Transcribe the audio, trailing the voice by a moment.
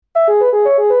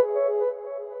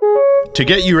To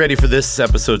get you ready for this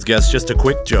episode's guest, just a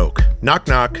quick joke. Knock,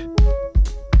 knock.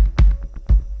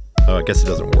 Oh, I guess it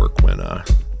doesn't work when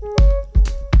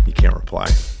you can't reply.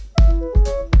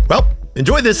 Well,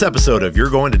 enjoy this episode of You're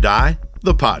Going to Die,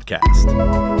 the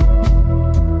podcast.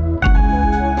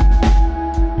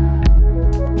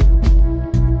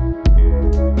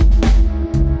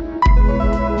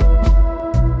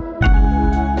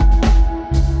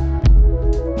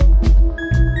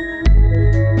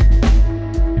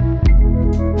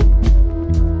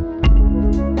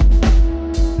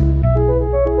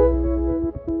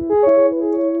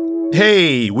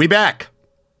 Hey, we back.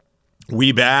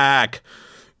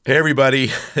 Hey,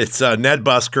 everybody. It's Ned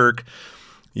Buskirk,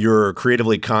 your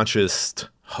creatively conscious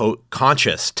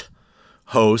host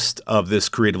of this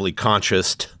creatively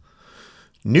conscious,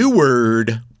 new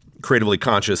word, creatively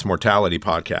conscious mortality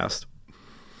podcast.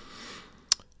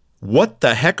 What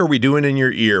the heck are we doing in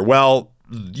your ear? Well,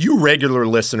 you regular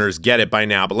listeners get it by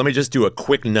now, but let me just do a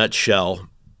quick nutshell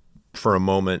for a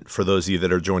moment for those of you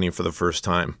that are joining for the first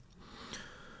time.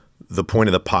 The point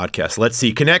of the podcast, let's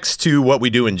see, connects to what we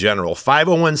do in general.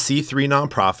 501c3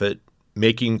 nonprofit,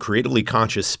 making creatively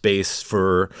conscious space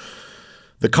for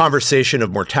the conversation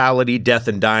of mortality, death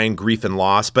and dying, grief and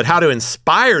loss, but how to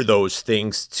inspire those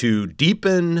things to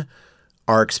deepen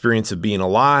our experience of being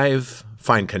alive,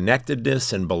 find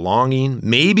connectedness and belonging,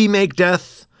 maybe make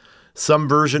death some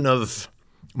version of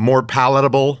more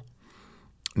palatable.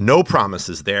 No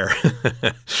promises there,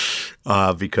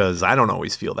 because I don't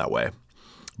always feel that way.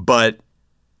 But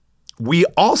we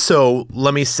also,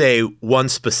 let me say, one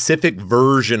specific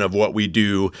version of what we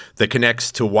do that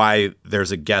connects to why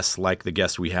there's a guest like the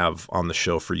guest we have on the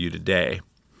show for you today.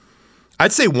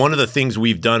 I'd say one of the things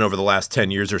we've done over the last 10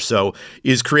 years or so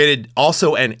is created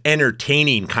also an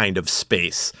entertaining kind of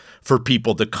space for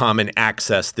people to come and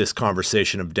access this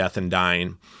conversation of death and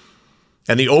dying.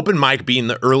 And the open mic being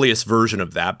the earliest version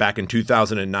of that. Back in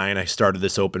 2009, I started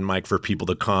this open mic for people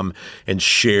to come and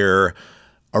share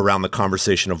around the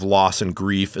conversation of loss and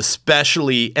grief,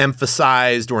 especially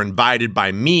emphasized or invited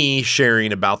by me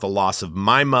sharing about the loss of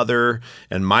my mother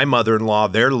and my mother-in-law,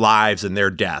 their lives and their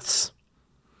deaths.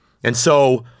 And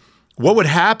so what would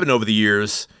happen over the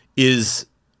years is,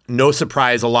 no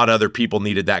surprise, a lot of other people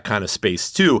needed that kind of space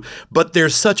too. But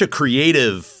there's such a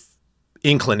creative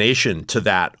inclination to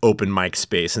that open mic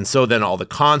space. And so then all the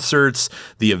concerts,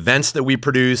 the events that we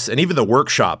produce, and even the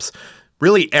workshops,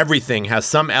 really everything has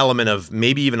some element of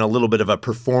maybe even a little bit of a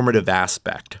performative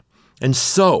aspect. And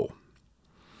so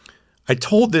I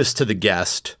told this to the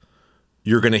guest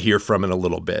you're going to hear from in a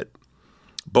little bit.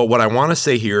 But what I want to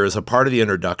say here as a part of the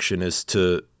introduction is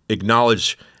to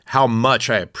acknowledge how much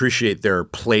I appreciate their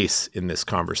place in this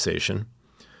conversation.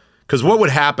 Because what would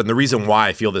happen, the reason why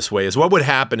I feel this way is what would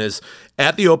happen is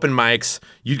at the open mics,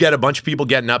 you'd get a bunch of people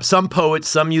getting up, some poets,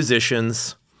 some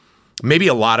musicians, maybe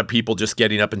a lot of people just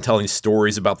getting up and telling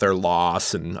stories about their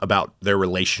loss and about their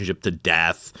relationship to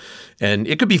death. And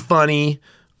it could be funny.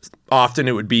 Often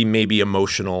it would be maybe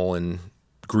emotional and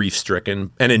grief-stricken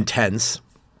and intense.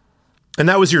 And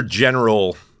that was your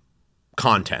general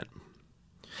content.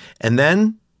 And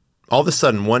then all of a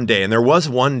sudden one day, and there was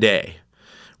one day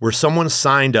where someone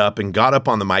signed up and got up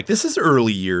on the mic. This is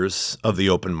early years of the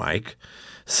open mic.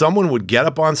 Someone would get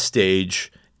up on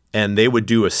stage and they would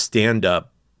do a stand-up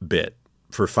bit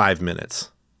for 5 minutes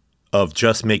of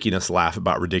just making us laugh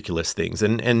about ridiculous things.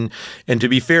 And to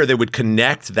be fair, they would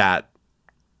connect that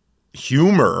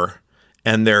humor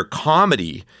and their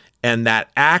comedy and that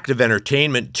act of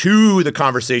entertainment to the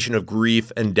conversation of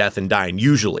grief and death and dying,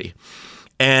 usually.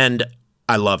 And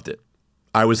I loved it.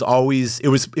 I was always, it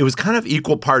was kind of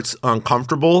equal parts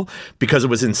uncomfortable because it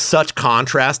was in such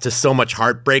contrast to so much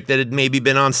heartbreak that had maybe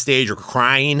been on stage or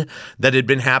crying that had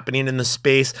been happening in the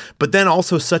space, but then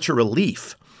also such a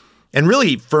relief. And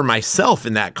really for myself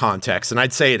in that context, and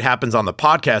I'd say it happens on the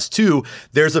podcast too,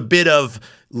 there's a bit of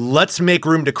let's make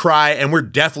room to cry and we're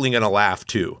definitely going to laugh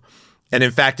too. And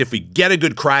in fact, if we get a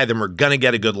good cry, then we're going to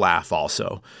get a good laugh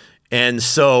also. And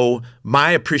so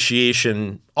my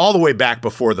appreciation all the way back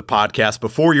before the podcast,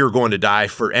 before You're Going to Die,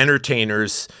 for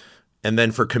entertainers and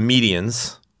then for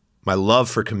comedians, my love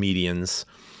for comedians,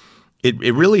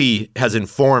 it really has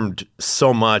informed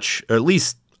so much, or at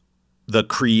least the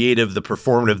creative, the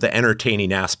performative, the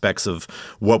entertaining aspects of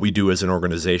what we do as an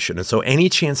organization. And so any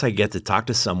chance I get to talk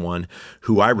to someone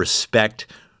who I respect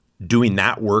doing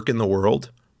that work in the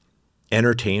world,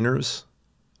 entertainers,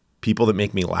 people that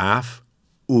make me laugh,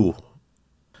 ooh,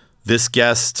 this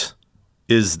guest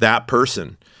is that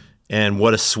person. And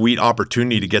what a sweet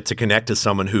opportunity to get to connect to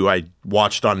someone who I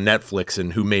watched on Netflix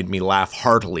and who made me laugh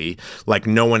heartily like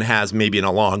no one has maybe in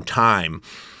a long time.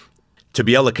 to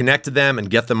be able to connect to them and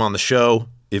get them on the show,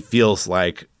 it feels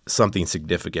like something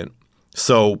significant.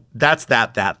 So that's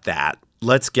that.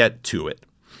 Let's get to it.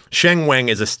 Sheng Wang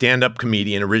is a stand-up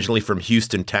comedian originally from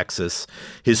Houston, Texas.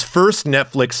 His first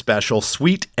Netflix special,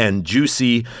 Sweet and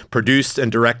Juicy, produced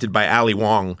and directed by Ali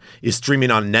Wong, is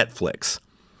streaming on Netflix.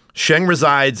 Sheng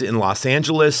resides in Los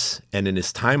Angeles, and in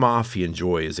his time off, he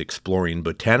enjoys exploring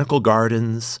botanical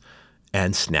gardens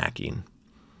and snacking.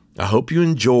 I hope you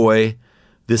enjoy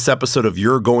this episode of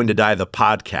You're Going to Die, the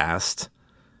podcast,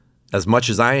 as much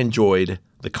as I enjoyed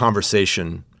the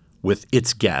conversation with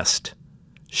its guest,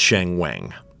 Sheng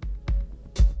Wang.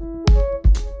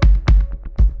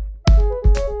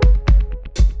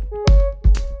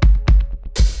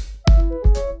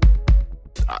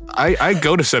 I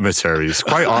go to cemeteries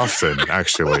quite often,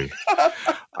 actually.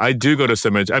 I do go to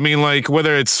cemeteries. I mean, like,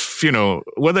 whether it's,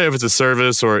 whether if it's a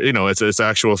service or, it's an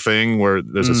actual thing where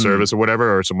there's a service or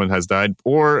whatever, or someone has died,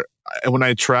 or when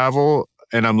I travel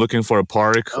and I'm looking for a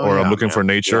park I'm looking for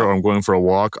nature or I'm going for a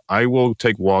walk, I will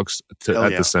take walks at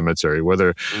the cemetery.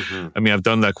 I've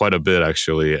done that quite a bit,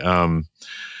 actually. The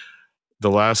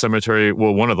last cemetery,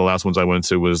 one of the last ones I went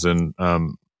to was in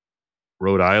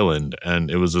Rhode Island,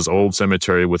 and it was this old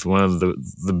cemetery with one of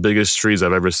the biggest trees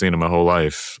I've ever seen in my whole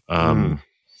life. And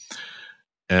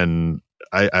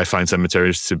I find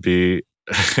cemeteries to be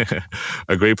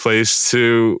a great place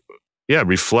to,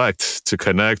 reflect, to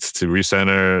connect, to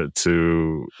recenter,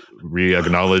 to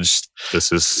re-acknowledge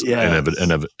this is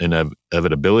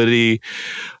inevitability,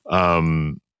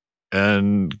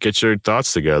 and get your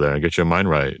thoughts together and get your mind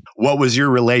right. What was your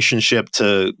relationship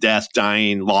to death,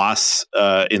 dying, loss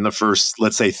in the first,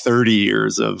 let's say, 30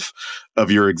 years of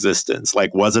your existence?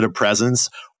 Like, was it a presence?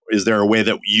 Is there a way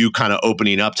that you kind of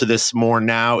opening up to this more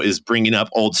now is bringing up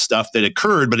old stuff that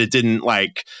occurred, but it didn't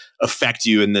like affect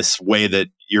you in this way that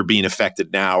you're being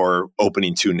affected now or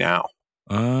opening to now?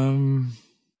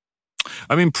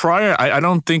 Prior, I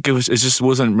don't think it just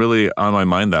wasn't really on my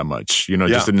mind that much. It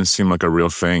just didn't seem like a real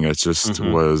thing. It just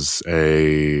was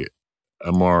a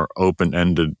more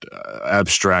open-ended,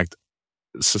 abstract.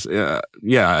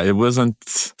 It wasn't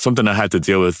something I had to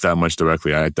deal with that much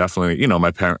directly. I definitely,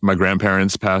 my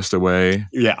grandparents passed away.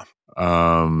 Yeah.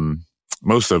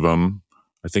 Most of them.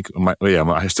 I think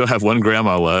I still have one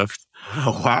grandma left.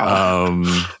 Oh, wow.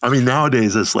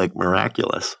 Nowadays it's like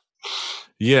miraculous.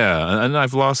 Yeah, and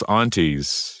I've lost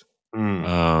aunties.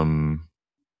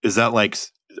 Is that like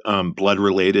blood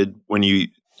related when you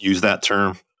use that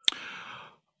term?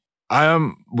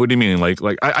 What do you mean? Like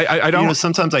I don't.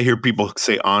 Sometimes I hear people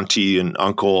say auntie and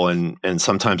uncle, and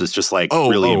sometimes it's just like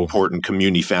really important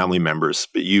community family members.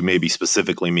 But you maybe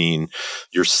specifically mean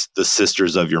the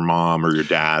sisters of your mom or your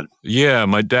dad. Yeah,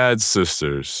 my dad's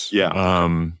sisters. Yeah.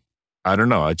 I don't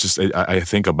know. I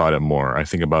think about it more. I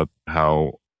think about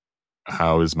how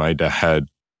is my dad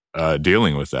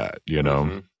dealing with that.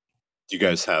 Do you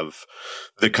guys have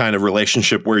the kind of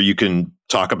relationship where you can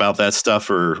talk about that stuff,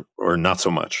 or not so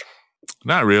much?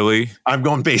 Not really. I'm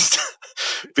going based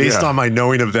on my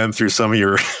knowing of them through some of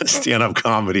your stand-up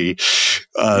comedy.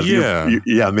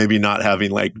 Maybe not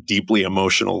having like deeply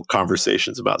emotional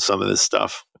conversations about some of this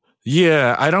stuff.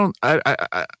 Yeah, I don't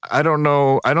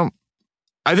know.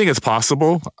 I think it's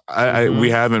possible.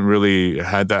 We haven't really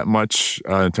had that much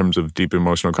in terms of deep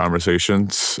emotional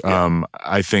conversations. Yeah.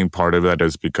 I think part of that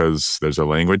is because there's a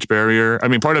language barrier.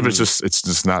 Part of it's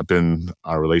just not been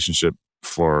our relationship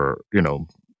for,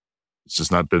 it's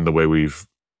just not been the way we've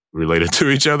related to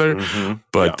each other.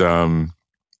 But, and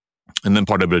then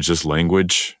part of it is just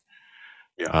language.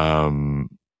 Yeah.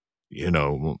 They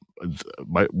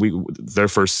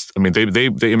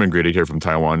immigrated here from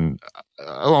Taiwan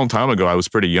a long time ago. I was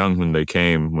pretty young when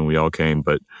we all came,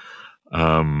 but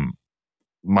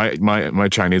my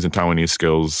Chinese and Taiwanese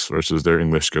skills versus their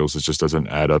English skills, it just doesn't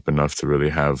add up enough to really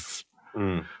have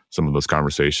some of those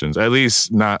conversations, at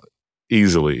least not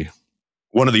easily.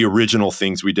 One of the original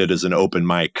things we did is an open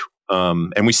mic.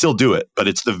 And we still do it, but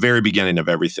it's the very beginning of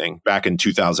everything. Back in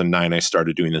 2009, I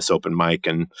started doing this open mic.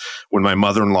 And when my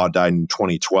mother-in-law died in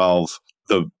 2012,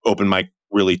 the open mic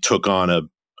really took on a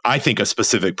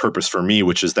specific purpose for me,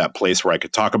 which is that place where I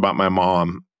could talk about my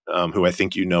mom, who I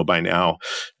think by now,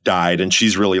 died. And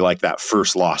she's really like that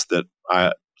first loss that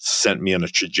sent me on a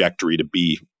trajectory to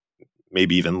be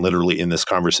maybe even literally in this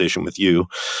conversation with you.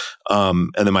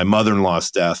 And then my mother-in-law's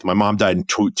death. My mom died in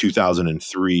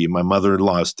 2003. My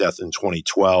mother-in-law's death in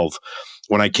 2012.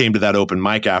 When I came to that open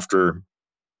mic after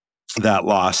that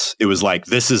loss, it was like,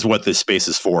 this is what this space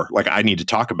is for. Like, I need to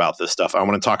talk about this stuff. I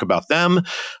want to talk about them.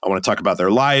 I want to talk about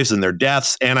their lives and their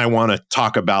deaths. And I want to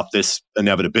talk about this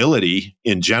inevitability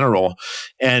in general.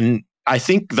 And I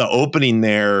think the opening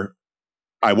there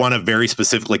I want to very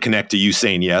specifically connect to you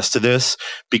saying yes to this,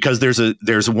 because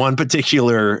there's one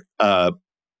particular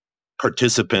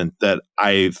participant that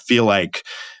I feel like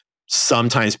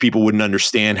sometimes people wouldn't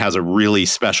understand has a really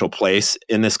special place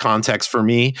in this context for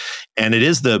me. And it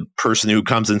is the person who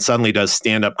comes and suddenly does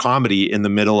stand-up comedy in the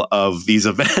middle of these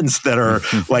events that are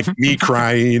like me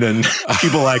crying and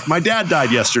people like, my dad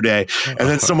died yesterday. And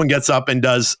then someone gets up and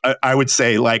does, I would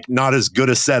say, like, not as good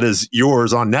a set as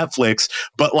yours on Netflix,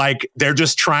 but like they're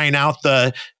just trying out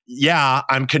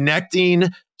I'm connecting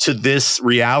to this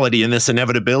reality and this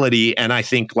inevitability. And I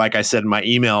think, like I said in my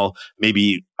email,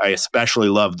 maybe I especially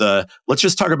love let's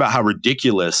just talk about how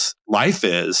ridiculous life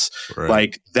is, right?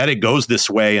 Like that it goes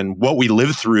this way and what we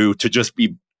live through to just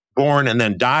be born and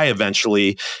then die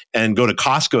eventually and go to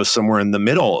Costco somewhere in the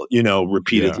middle,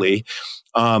 repeatedly.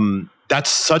 Yeah. That's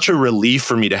such a relief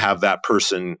for me to have that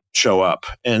person show up.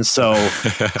 And so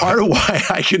part of why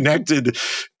I connected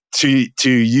to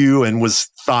you and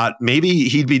thought maybe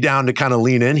he'd be down to kind of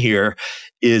lean in here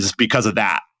is because of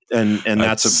that. And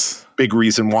that's a big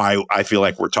reason why I feel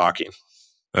like we're talking.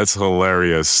 That's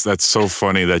hilarious. That's so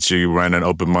funny that you ran an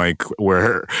open mic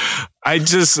where I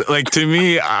just, like, to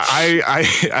me,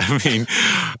 I mean,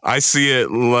 I see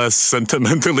it less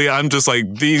sentimentally. I'm just like,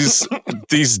 these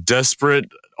desperate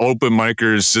open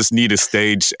micers just need a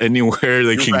stage anywhere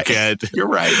they can get. You're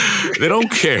right. They don't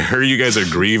care you guys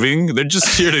are grieving. They're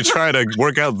just here to try to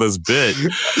work out this bit.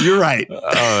 You're right.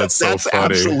 Oh, that's so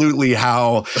funny. That's absolutely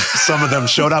how some of them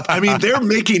showed up. I mean, they're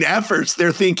making efforts.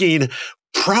 They're thinking,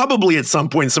 probably at some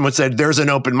point someone said, there's an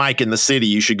open mic in the city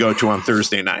you should go to on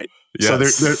Thursday night.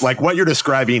 Yes. So they're like, what you're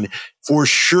describing for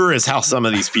sure is how some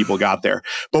of these people got there.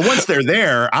 But once they're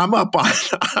there, I'm up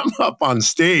on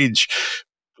stage.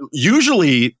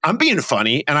 Usually I'm being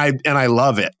funny and I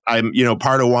love it. I'm,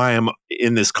 part of why I'm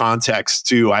in this context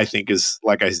too, I think is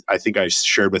like, I think I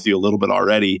shared with you a little bit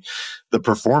already, the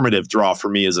performative draw for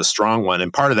me is a strong one.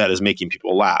 And part of that is making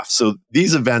people laugh. So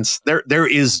these events, there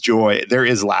is joy, there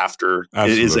is laughter.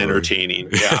 Absolutely. It is entertaining.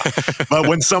 Yeah. But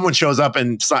when someone shows up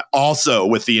and also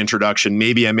with the introduction,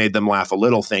 maybe I made them laugh a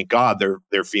little, thank God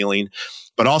they're feeling,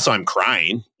 but also I'm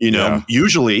crying,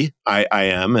 usually I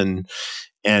am.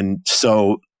 And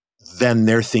so then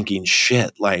they're thinking,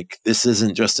 shit, like this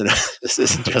isn't just an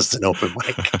open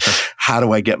mic. How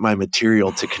do I get my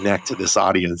material to connect to this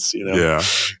audience? Yeah.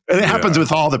 And it happens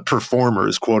with all the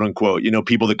performers, quote unquote,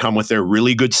 people that come with their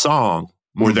really good song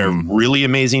or their really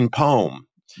amazing poem.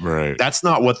 Right. That's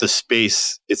not what the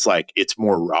space, it's like, it's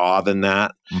more raw than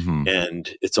that. Mm-hmm. And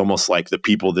it's almost like the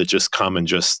people that just come and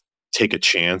just take a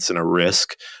chance and a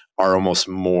risk are almost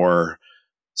more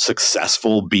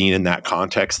successful being in that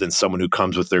context than someone who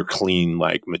comes with their clean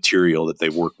like material that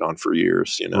they've worked on for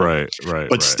years, Right.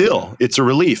 But still, it's a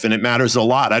relief and it matters a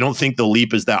lot. I don't think the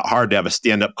leap is that hard to have a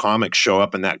stand-up comic show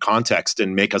up in that context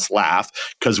and make us laugh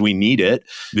because we need it.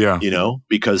 Yeah.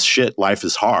 Because shit, life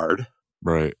is hard.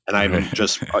 Right. And I'm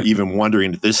just even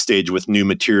wondering at this stage with new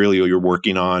material you're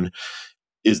working on,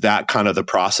 is that kind of the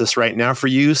process right now for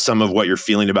you? Some of what you're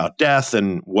feeling about death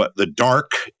and what the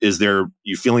dark, is there,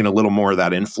 you feeling a little more of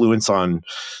that influence on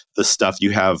the stuff you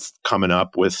have coming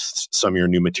up with some of your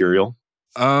new material?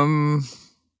 I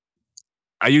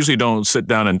usually don't sit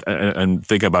down and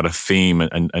think about a theme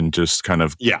and just kind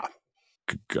of, try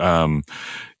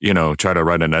to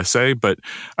write an essay. But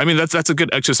I mean, that's a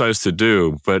good exercise to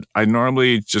do. But I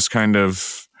normally just kind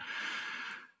of,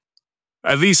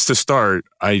 at least to start,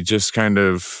 I just kind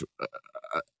of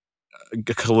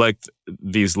collect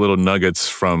these little nuggets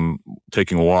from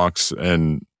taking walks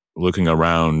and looking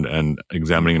around and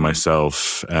examining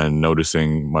myself and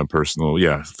noticing my personal,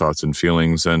 thoughts and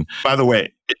feelings. And by the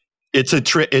way,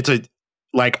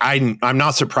 I'm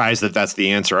not surprised that that's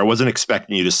the answer. I wasn't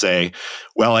expecting you to say,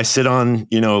 well, I sit at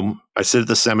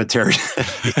the cemetery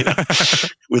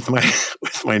with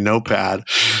my notepad,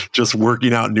 just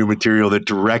working out new material that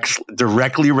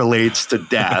directly relates to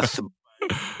death.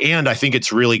 And I think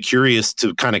it's really curious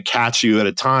to kind of catch you at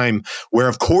a time where,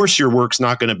 of course, your work's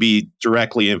not going to be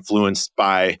directly influenced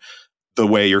by the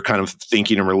way you're kind of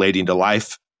thinking and relating to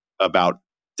life about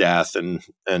death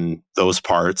and those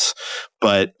parts,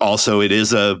 but also it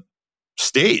is a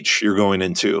stage you're going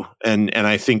into. And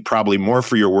I think probably more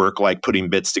for your work, like putting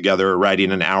bits together or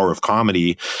writing an hour of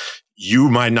comedy, you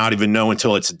might not even know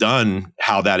until it's done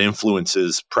how that influence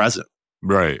is present.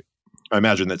 Right. I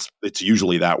imagine it's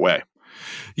usually that way.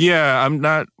 Yeah,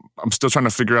 I'm still trying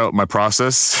to figure out my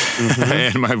process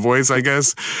and my voice, I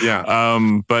guess. Yeah.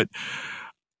 But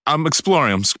I'm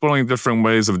exploring different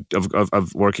ways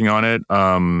of working on it.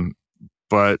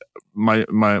 But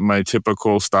my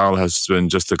typical style has been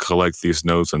just to collect these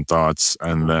notes and thoughts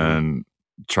and then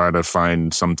try to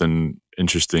find something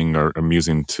interesting or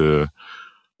amusing to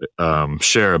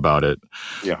share about it.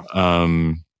 Yeah.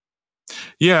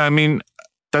 Yeah, I mean,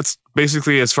 that's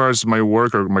basically, as far as my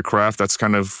work or my craft, that's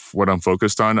kind of what I'm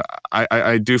focused on.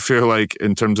 I do feel like,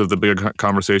 in terms of the bigger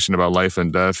conversation about life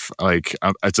and death, like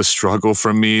it's a struggle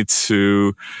for me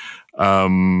to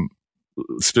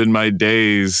spend my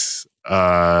days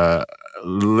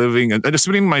living and just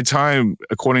spending my time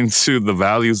according to the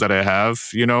values that I have.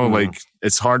 Like,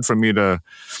 it's hard for me to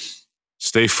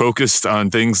stay focused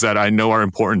on things that I know are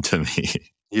important to me.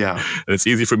 Yeah. It's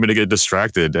easy for me to get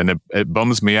distracted, and it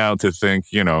bums me out to think,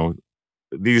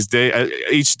 each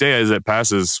day as it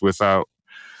passes without,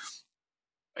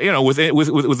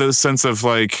 with a sense of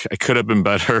like, I could have been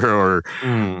better, or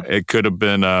it could have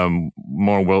been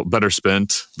better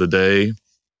spent the day.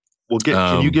 Well,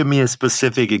 can you give me a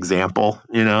specific example?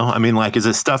 I mean, like, is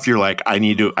it stuff you're like,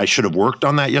 I should have worked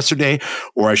on that yesterday,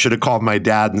 or I should have called my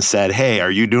dad and said, hey,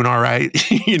 are you doing all right?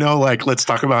 Like, let's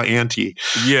talk about Auntie.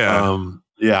 Yeah.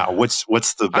 Yeah. What's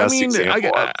the best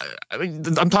example? I mean,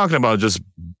 I'm talking about just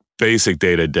basic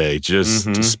day to day,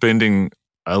 just spending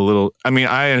a little. I mean,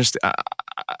 I understand.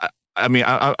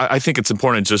 I think it's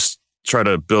important to just try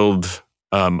to build,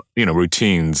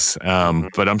 routines.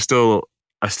 But I still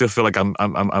feel like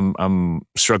I'm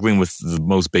struggling with the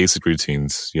most basic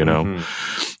routines, and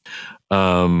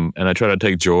I try to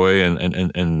take joy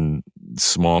in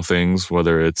small things,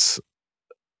 whether it's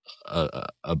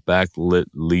a backlit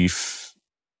leaf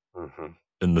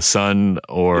in the sun,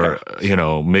 or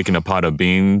making a pot of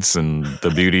beans and the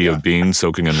beauty of beans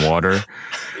soaking in water.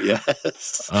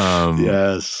 Yes.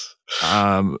 Yes.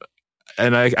 And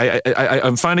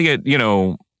I'm finding it,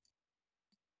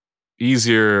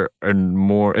 easier and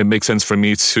more. It makes sense for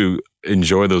me to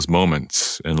enjoy those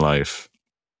moments in life.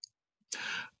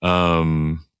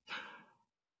 But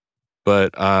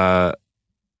I'm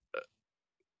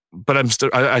still.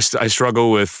 I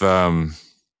struggle with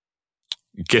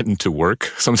getting to work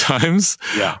sometimes.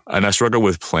 Yeah. And I struggle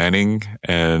with planning.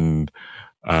 And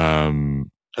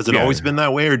has it always been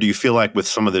that way, or do you feel like with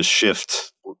some of this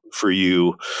shift for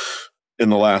you in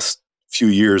the last few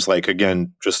years, like,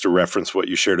 again, just to reference what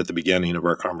you shared at the beginning of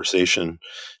our conversation,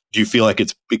 do you feel like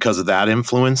it's because of that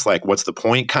influence, like what's the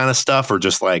point kind of stuff, or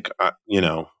just like,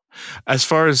 as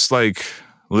far as like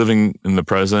living in the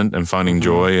present and finding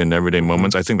joy in everyday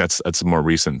moments, I think that's a more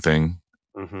recent thing.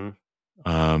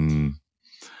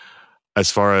 As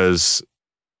far as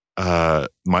my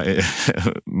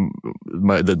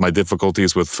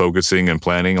difficulties with focusing and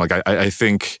planning, like I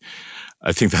think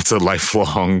that's a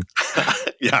lifelong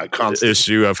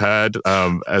issue I've had.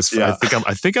 I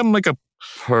think I'm like a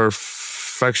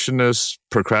perfectionist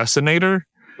procrastinator.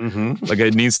 Like,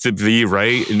 it needs to be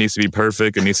right, it needs to be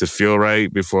perfect, it needs to feel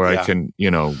right before I can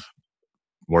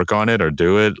work on it or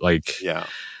do it. Like, I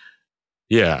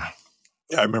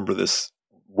remember this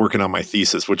working on my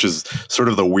thesis, which is sort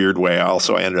of the weird way. I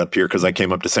ended up here because I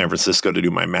came up to San Francisco to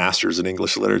do my master's in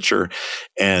English literature.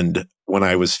 And when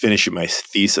I was finishing my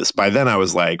thesis, by then I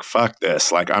was like, fuck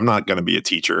this. Like, I'm not going to be a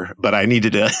teacher, but I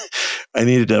needed to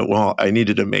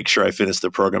make sure I finished the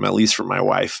program, at least for my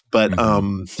wife. But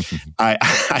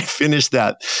I finished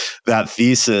that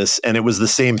thesis, and it was the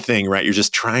same thing, right? You're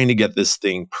just trying to get this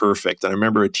thing perfect. And I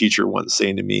remember a teacher once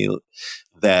saying to me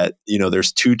that,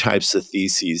 there's two types of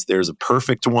theses. There's a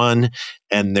perfect one,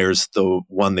 and there's the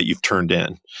one that you've turned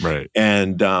in. Right.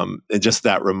 And just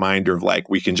that reminder of like,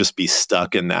 we can just be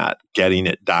stuck in that, getting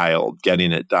it dialed.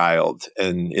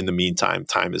 And in the meantime,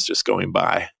 time is just going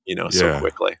by, so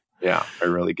quickly. Yeah. I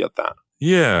really get that.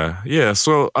 Yeah. Yeah.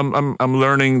 So I'm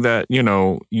learning that, you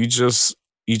just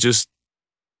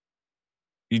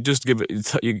give it,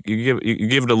 you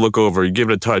give it a look over, you give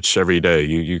it a touch every day.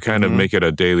 You kind of make it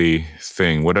a daily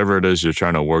thing, whatever it is you're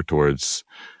trying to work towards.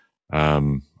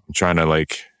 I'm trying to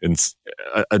like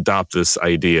adopt this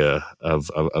idea of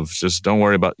just don't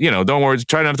worry,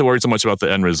 try not to worry so much about the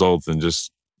end result, and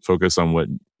just focus on what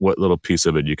little piece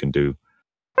of it you can do.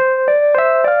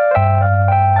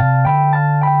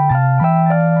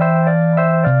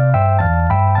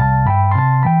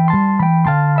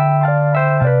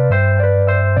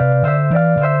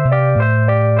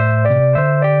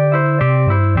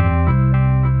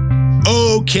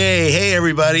 Okay, hey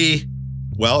everybody.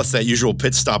 Well, it's that usual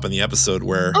pit stop in the episode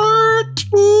where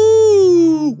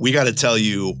we got to tell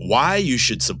you why you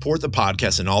should support the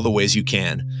podcast in all the ways you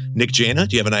can. Nick Jana,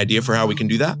 do you have an idea for how we can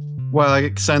do that? Well,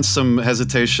 I sense some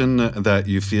hesitation that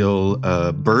you feel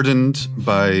burdened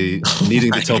by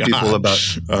needing to tell people about.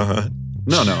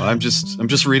 No. I'm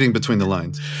just reading between the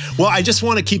lines. Well, I just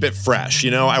want to keep it fresh.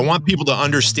 I want people to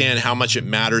understand how much it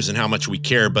matters and how much we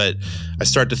care. But I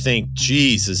start to think,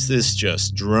 geez, is this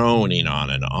just droning on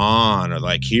and on? Or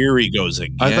like, here he goes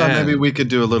again. I thought maybe we could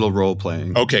do a little role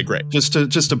playing. Okay, great. Just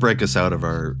to break us out of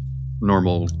our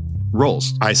normal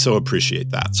roles. I so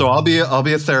appreciate that. So I'll be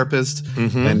a therapist,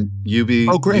 and you be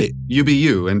great. You be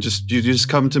you, and you just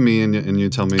come to me and you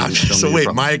tell me. So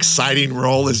wait, my exciting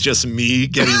role is just me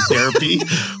getting therapy?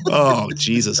 Oh,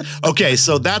 Jesus. Okay,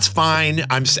 so that's fine.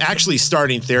 I'm actually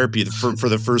starting therapy for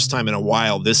the first time in a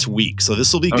while this week, so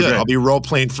this will be good. Okay. I'll be role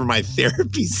playing for my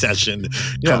therapy session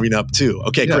coming up too.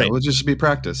 Okay, great. It'll just be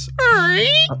practice.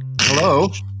 Hello.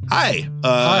 Hi,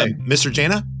 Hi, Mr.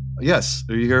 Jana. Yes,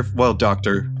 are you here? Well,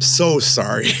 doctor. So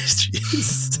sorry.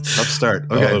 Jeez. Tough start.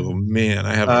 Okay. Oh man,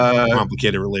 I have a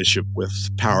complicated relationship with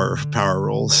power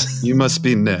roles. You must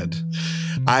be Ned.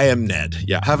 I am Ned.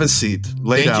 Yeah. Have a seat.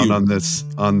 Lay Thank down you.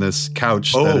 on this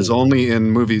couch that is only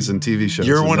in movies and TV shows.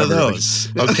 You're one of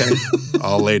those. Okay.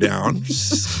 I'll lay down.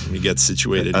 Just let me get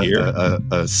situated here.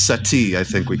 A settee, I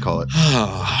think we call it.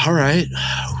 All right.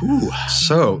 Whew.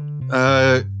 So,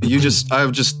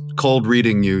 I've just cold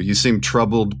reading you. You seem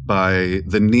troubled by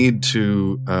the need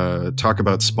to talk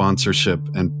about sponsorship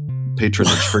and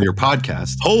patronage for your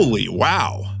podcast. Holy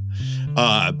wow.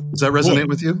 Does that resonate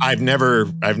with you? I've never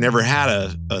had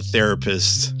a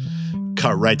therapist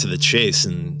cut right to the chase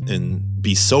and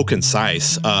be so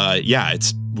concise. Yeah,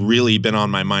 it's really been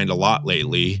on my mind a lot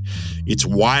lately. It's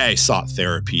why I sought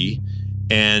therapy,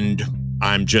 and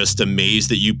I'm just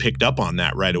amazed that you picked up on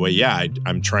that right away. Yeah,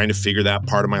 I'm trying to figure that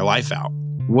part of my life out.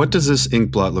 What does this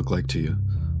ink blot look like to you?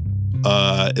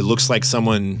 It looks like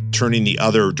someone turning the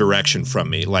other direction from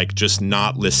me, like just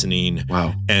not listening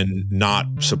and not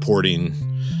supporting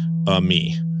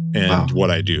me and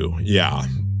what I do. Yeah.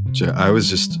 It was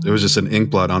just an ink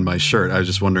blot on my shirt. I was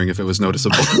just wondering if it was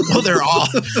noticeable. Well, they're all,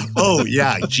 oh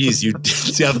yeah. Geez, you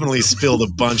definitely spilled a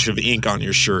bunch of ink on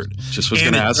your shirt. Just was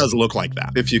going to ask. It does look like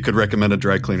that. If you could recommend a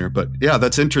dry cleaner, but yeah,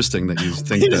 that's interesting that you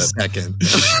think Wait that. a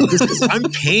second.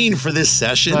 I'm paying for this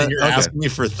session and you're asking me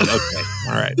for, okay.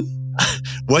 All right.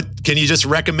 What, can you just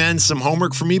recommend some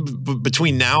homework for me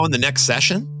between now and the next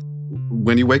session?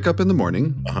 When you wake up in the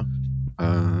morning,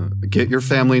 get your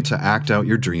family to act out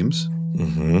your dreams.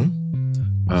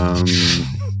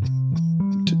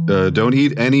 Don't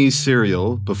eat any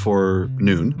cereal before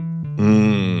noon.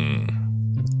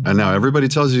 And now everybody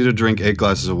tells you to drink 8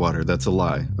 glasses of water. That's a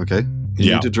lie. Okay.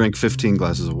 You need to drink 15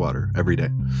 glasses of water every day.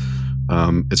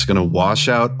 It's going to wash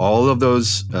out all of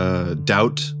those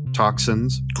doubt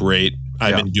toxins. Great.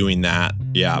 I've been doing that.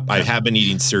 Yeah. I have been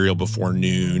eating cereal before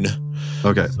noon.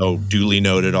 Okay. So duly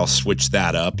noted. I'll switch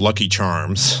that up. Lucky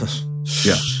Charms.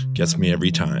 Yeah. Gets me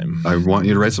every time. I want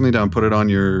you to write something down, put it on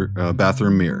your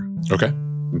bathroom mirror. Okay.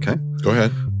 Okay. Go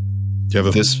ahead. Do you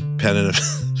have a pen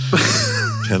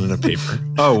and a paper?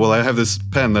 Oh, well, I have this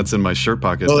pen that's in my shirt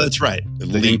pocket. Oh, that's right.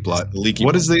 The ink blot.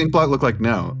 What does the ink blot look like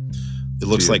now? It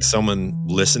looks like someone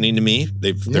listening to me.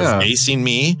 They're facing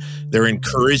me. They're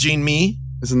encouraging me.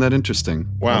 Isn't that interesting?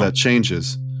 Wow. How that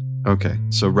changes. Okay.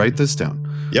 So write this down.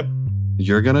 Yep.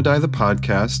 You're Gonna Die, the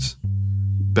podcast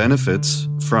benefits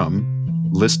from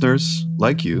listeners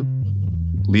like you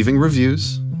leaving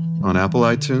reviews on Apple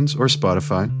iTunes or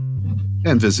Spotify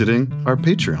and visiting our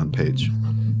Patreon page.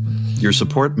 Your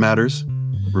support matters.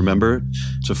 Remember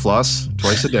to floss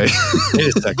twice a day.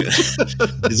 Wait a second.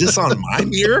 Is this on my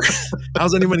mirror?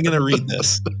 How's anyone going to read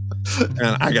this?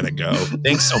 Man, I got to go.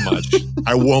 Thanks so much.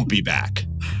 I won't be back.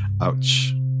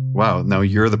 Ouch. Wow. Now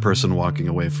you're the person walking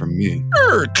away from me.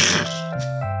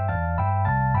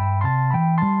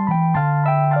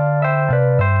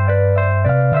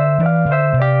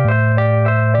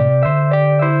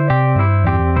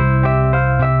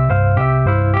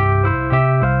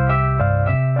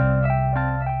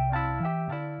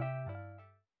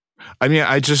 I mean,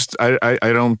 I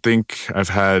don't think I've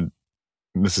had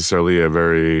necessarily a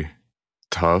very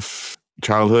tough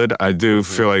childhood. I do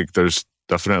feel like there's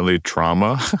definitely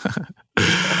trauma.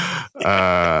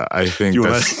 I think. Do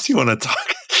you want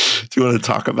to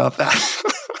talk about that?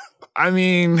 I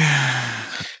mean,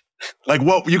 like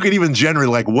what you could even generally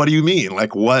like. What do you mean?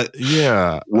 Like what?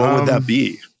 Yeah. What would that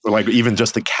be? Or like even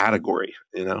just the category?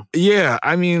 You know? Yeah.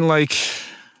 I mean, like.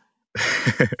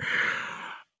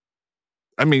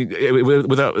 I mean,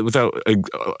 without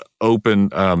open,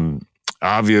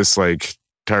 obvious, like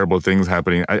terrible things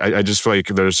happening. I just feel like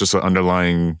there's just an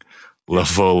underlying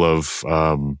level of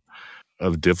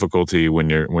difficulty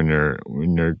when you're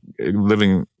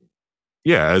living,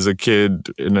 as a kid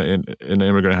in an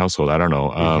immigrant household. I don't know.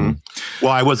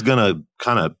 Well, I was gonna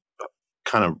kind of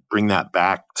kind of bring that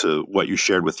back to what you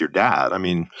shared with your dad. I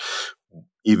mean,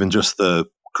 even just the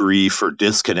grief or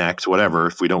disconnect, whatever,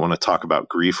 if we don't want to talk about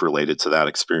grief related to that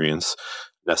experience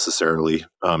necessarily,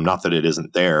 not that it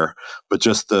isn't there, but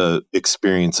just the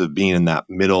experience of being in that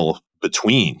middle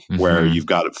between where you've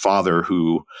got a father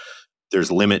who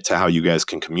there's limit to how you guys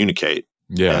can communicate.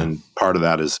 Yeah. And part of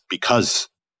that is because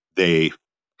they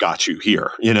got you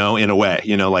here, in a way,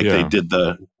 like they did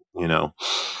the,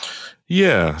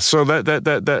 Yeah. So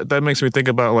that makes me think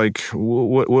about like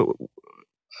what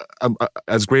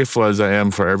as grateful as I am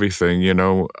for everything,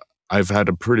 I've had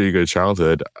a pretty good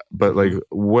childhood, but like,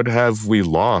 what have we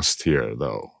lost here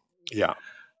though? Yeah.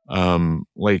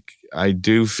 Like I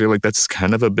do feel like that's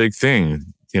kind of a big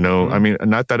thing, I mean,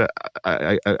 not that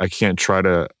I can't try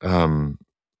to,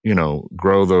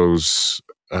 grow those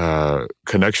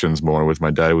connections more with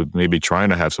my dad, with maybe trying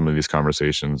to have some of these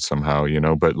conversations somehow,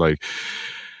 but like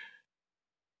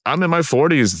I'm in my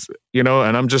 40s,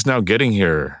 and I'm just now getting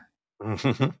here. As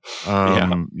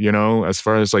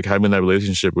far as like having that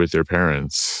relationship with your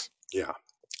parents. Yeah.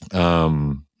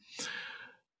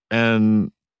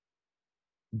 And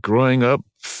growing up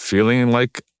feeling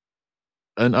like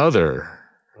an other.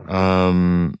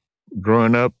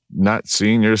 Growing up not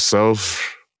seeing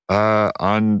yourself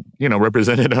on,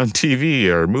 represented on TV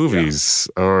or movies,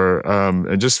 or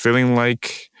and just feeling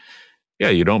like,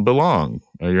 you don't belong,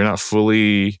 or you're not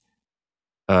fully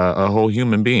a whole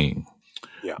human being.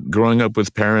 Yeah. Growing up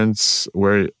with parents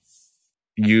where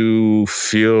you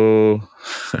feel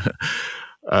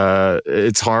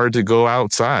it's hard to go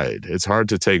outside. It's hard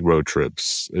to take road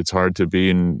trips. It's hard to be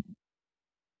in,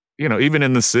 even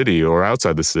in the city or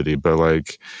outside the city. But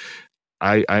like,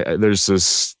 I there's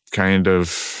this kind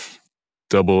of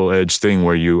double-edged thing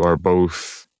where you are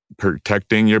both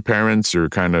protecting your parents. You're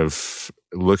kind of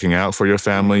looking out for your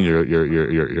family.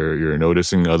 You're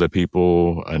noticing other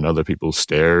people and other people's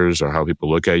stares or how people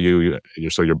look at you.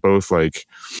 So you're both like,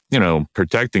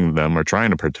 protecting them or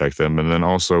trying to protect them, and then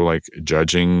also like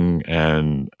judging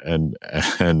and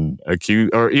accuse,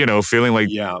 or feeling like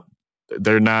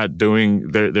they're not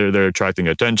doing, they're attracting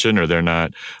attention, or they're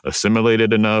not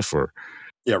assimilated enough, or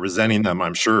resenting them,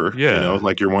 I'm sure. Yeah.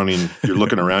 Like you're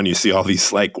looking around, you see all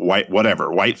these like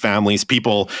white families,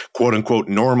 people, quote unquote,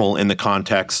 normal in the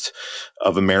context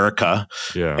of America.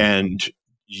 Yeah. And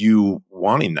you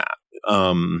wanting that.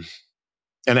 And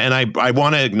I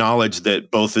want to acknowledge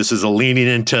that both this is a leaning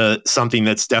into something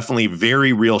that's definitely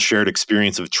very real shared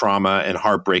experience of trauma and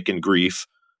heartbreak and grief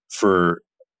for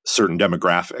certain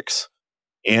demographics,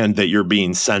 and that you're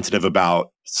being sensitive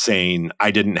about saying,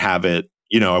 I didn't have it.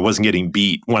 I wasn't getting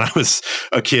beat when I was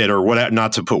a kid, or what,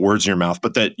 not to put words in your mouth,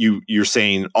 but that you're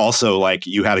saying also like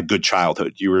you had a good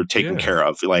childhood, you were taken care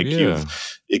of, like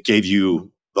it gave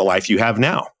you the life you have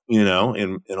now, in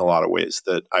a lot of ways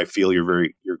that I feel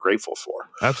you're grateful for.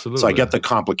 Absolutely. So I get the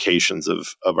complications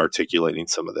of articulating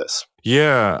some of this.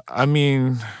 Yeah. I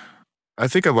mean, I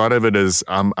think a lot of it is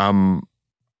I'm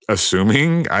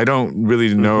assuming. I don't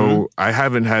really know. I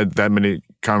haven't had that many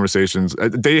conversations.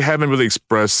 They haven't really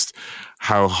expressed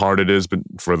how hard it is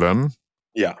for them.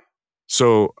 Yeah.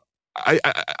 So I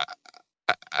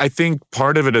think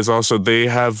part of it is also they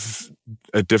have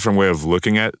a different way of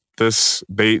looking at this.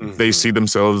 They see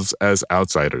themselves as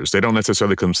outsiders. They don't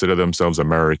necessarily consider themselves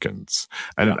Americans.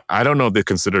 And I don't know if they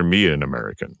consider me an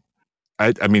American.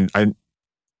 I mean,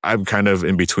 I'm kind of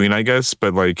in between, I guess,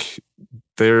 but like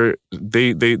they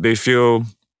feel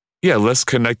less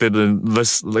connected and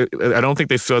less. I don't think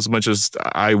they feel as much as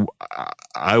I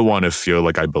want to feel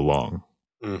like I belong.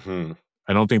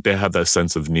 I don't think they have that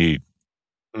sense of need.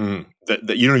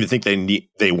 That you don't even think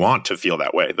they want to feel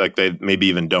that way. Like they maybe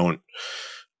even don't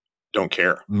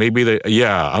care. Maybe they.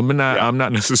 Yeah, I'm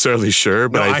not necessarily sure,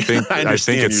 but I think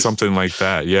it's something like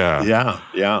that. Yeah.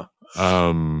 Yeah.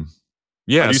 How do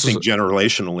you think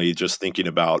generationally, just thinking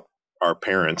about our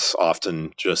parents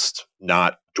often just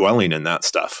not dwelling in that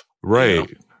stuff? Right.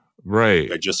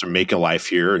 They just are making a life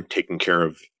here and taking care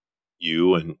of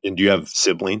you. And do you have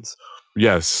siblings?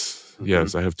 Yes.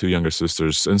 Yes. I have 2 younger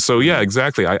sisters. And so, yeah,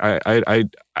 exactly. I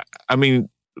mean,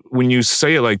 when you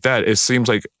say it like that, it seems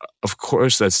like, of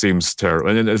course, that seems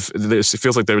terrible. And it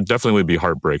feels like there definitely would be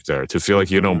heartbreak there to feel like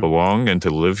you don't belong and to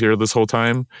live here this whole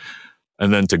time.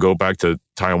 And then to go back to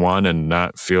Taiwan and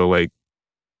not feel like,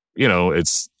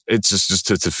 it's just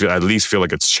to feel, at least feel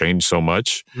like it's changed so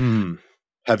much.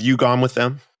 Have you gone with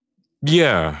them?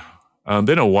 Yeah.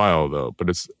 Been a while though,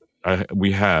 but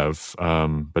we have,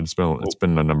 but it's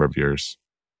been a number of years.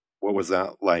 What was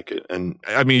that like? And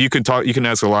I mean, you can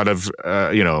ask a lot of,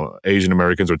 Asian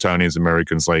Americans or Taiwanese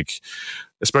Americans, like,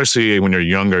 especially when you're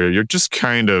younger, you're just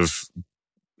kind of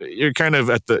you're kind of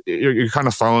you're kind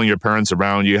of following your parents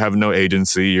around. You have no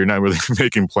agency. You're not really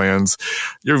making plans.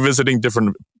 You're visiting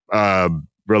different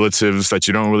relatives that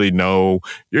you don't really know.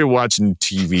 You're watching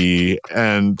TV,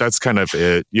 and that's kind of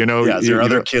it. You know, yeah, there are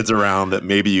other kids around that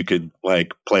maybe you could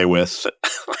like play with.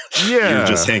 Yeah, you're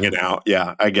just hanging out.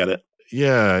 Yeah, I get it.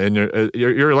 Yeah, and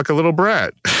you're like a little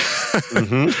brat.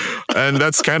 Mm-hmm. And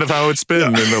that's kind of how it's been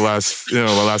in the last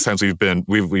times we've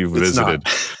visited.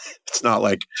 It's not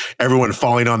like everyone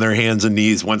falling on their hands and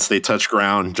knees once they touch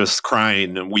ground, just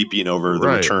crying and weeping over the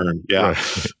return. Yeah.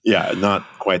 Right. Yeah. Not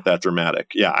quite that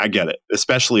dramatic. Yeah. I get it.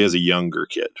 Especially as a younger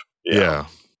kid. Yeah.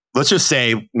 Let's just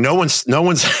say no one's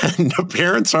the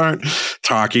parents aren't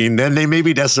talking. Then they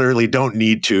maybe necessarily don't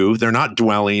need to. They're not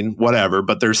dwelling, whatever,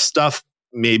 but there's stuff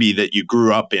maybe that you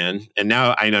grew up in. And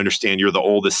now I understand you're the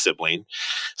oldest sibling.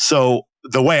 So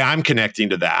the way I'm connecting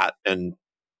to that, and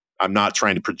I'm not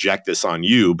trying to project this on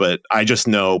you, but I just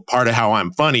know part of how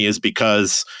I'm funny is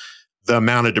because the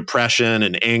amount of depression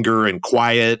and anger and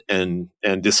quiet and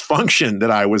dysfunction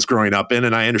that I was growing up in.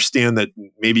 And I understand that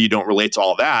maybe you don't relate to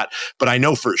all that, but I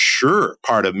know for sure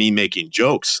part of me making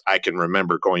jokes, I can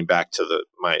remember going back to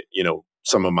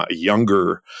some of my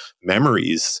younger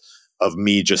memories of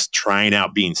me just trying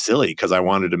out being silly because I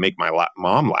wanted to make my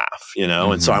mom laugh,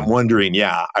 Mm-hmm. And so I'm wondering,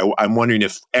 I'm wondering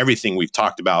if everything we've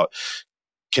talked about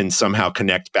can somehow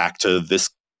connect back to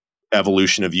this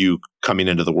evolution of you coming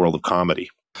into the world of comedy.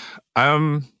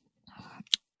 I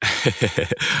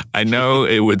know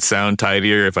it would sound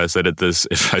tidier if I said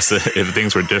if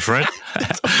things were different,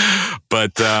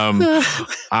 but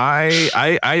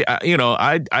I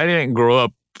didn't grow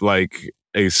up like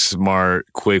a smart,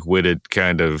 quick-witted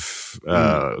kind of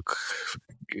a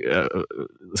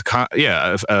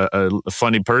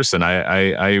funny person.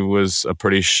 I was a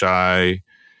pretty shy,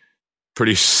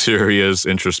 pretty serious,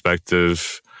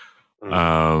 introspective.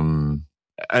 I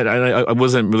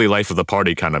wasn't really life of the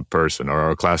party kind of person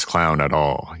or a class clown at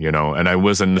all, and I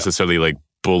wasn't necessarily like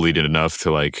bullied enough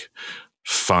to like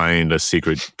find a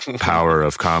secret power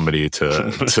of comedy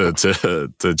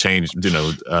to change,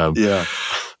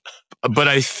 But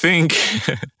I think,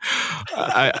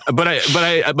 I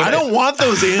don't want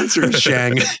those answers,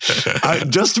 Sheng.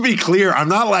 Just to be clear, I'm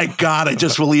not like God. I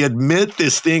just will admit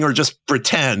this thing or just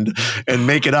pretend and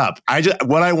make it up.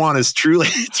 What I want is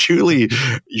truly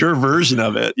your version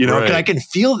of it. Right. I can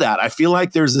feel that. I feel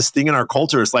like there's this thing in our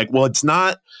culture. It's like, well, it's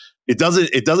not. It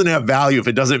doesn't have value if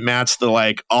it doesn't match the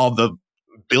like all the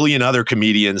billion other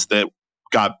comedians that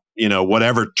got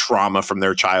whatever trauma from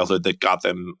their childhood that got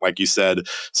them, like you said,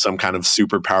 some kind of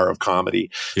superpower of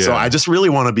comedy. Yeah. So I just really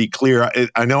want to be clear.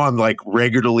 I know I'm like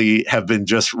regularly have been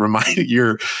just reminded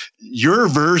your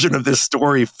version of this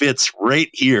story fits right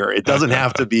here. It doesn't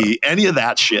have to be any of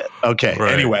that shit. Okay.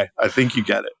 Right. Anyway, I think you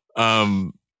get it.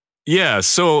 Yeah.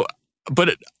 So,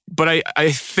 but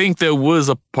I think there was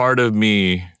a part of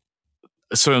me,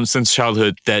 since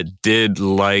childhood, that did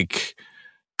like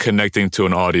connecting to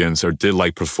an audience or did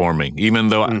like performing, even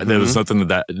though there was something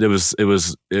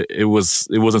it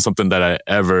wasn't something that I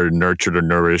ever nurtured or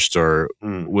nourished or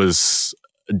was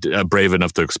brave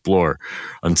enough to explore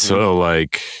until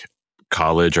like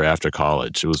college or after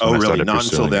college. It was when I started not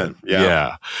pursuing until then.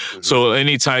 Yeah. Mm-hmm. So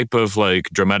any type of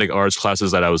like dramatic arts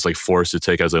classes that I was like forced to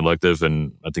take as an elective,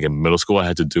 and I think in middle school I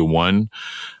had to do one.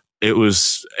 I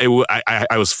was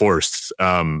forced,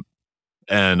 and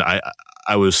I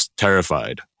was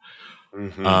terrified.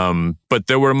 Mm-hmm. But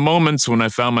there were moments when I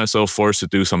found myself forced to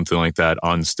do something like that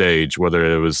on stage, whether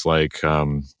it was like,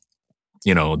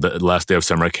 the last day of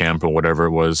summer camp or whatever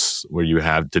it was, where you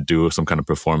had to do some kind of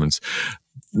performance.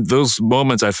 Those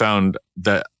moments I found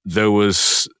that there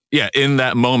was, in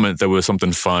that moment, there was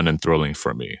something fun and thrilling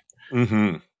for me.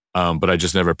 Mm-hmm. But I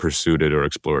just never pursued it or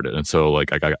explored it until I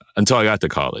got to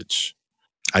college.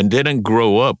 I didn't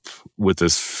grow up with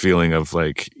this feeling of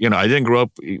like, I didn't grow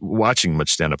up watching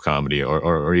much stand-up comedy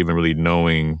or even really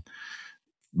knowing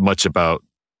much about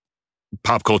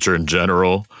pop culture in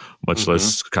general, much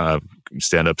less kind of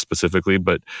stand-up specifically.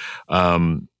 But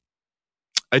I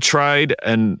tried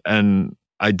and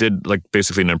I did like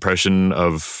basically an impression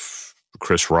of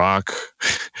Chris Rock.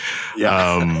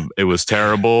 Yeah. It was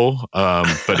terrible,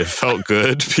 but it felt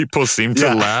good. People seemed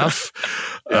to laugh.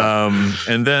 Yeah.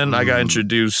 And then I got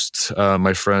introduced,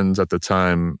 my friends at the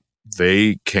time,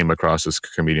 they came across this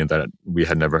comedian that we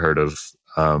had never heard of,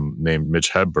 named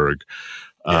Mitch Hedberg.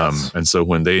 And so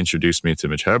when they introduced me to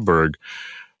Mitch Hedberg,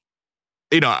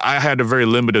 I had a very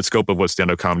limited scope of what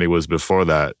stand-up comedy was before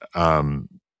that.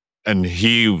 And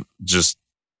he just,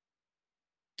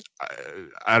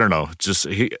 I don't know, just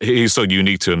he's so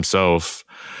unique to himself.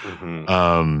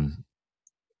 Mm-hmm.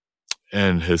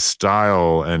 his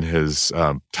style and his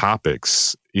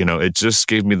topics, it just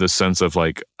gave me the sense of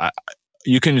like,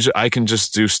 I can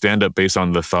just do stand up based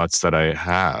on the thoughts that I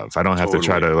have. I don't have to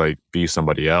try to like be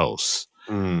somebody else.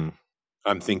 I'm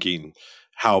thinking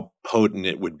how potent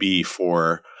it would be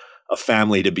for a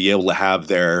family to be able to have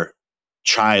their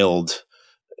child,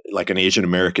 like an Asian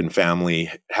American family,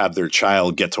 have their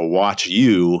child get to watch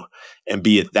you and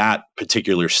be at that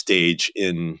particular stage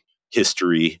in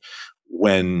history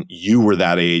when you were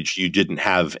that age. You didn't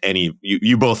have any,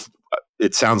 you both,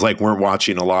 it sounds like weren't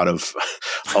watching a lot of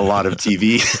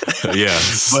TV.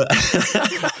 Yes.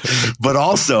 But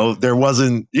also there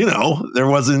wasn't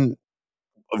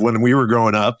when we were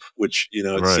growing up, which,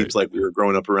 it seems like we were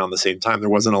growing up around the same time. There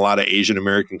wasn't a lot of Asian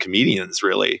American comedians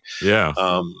really. Yeah.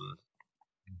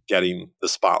 Getting the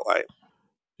spotlight.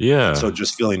 Yeah. And so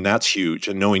just feeling that's huge,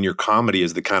 and knowing your comedy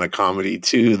is the kind of comedy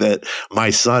too that my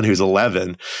son, who's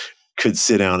 11, could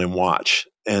sit down and watch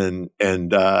and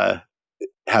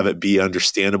have it be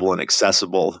understandable and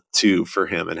accessible too for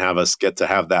him, and have us get to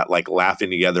have that like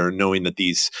laughing together and knowing that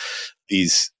these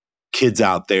kids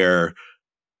out there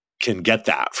can get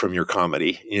that from your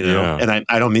comedy, Yeah. And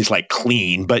I don't mean it's like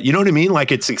clean, but you know what I mean?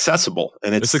 Like it's accessible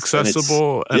and it's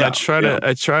accessible. And I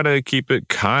try to keep it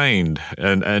kind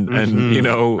and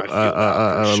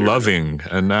loving,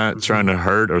 and not trying to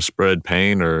hurt or spread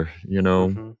pain or,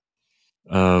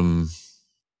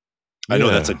 I know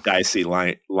that's a dicey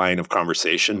line of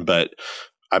conversation, but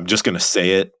I'm just going to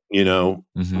say it,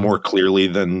 more clearly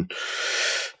than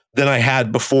I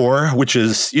had before, which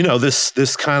is,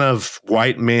 this kind of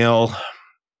white male,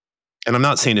 and I'm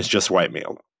not saying it's just white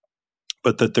male,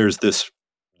 but that there's this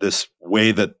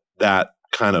way that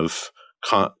kind of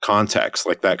context,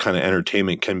 like that kind of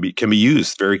entertainment can be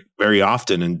used very, very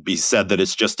often and be said that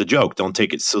it's just a joke. Don't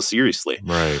take it so seriously.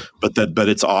 Right. But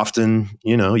it's often,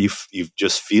 you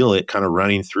just feel it kind of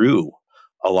running through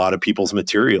a lot of people's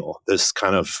material, this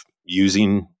kind of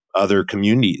using other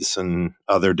communities and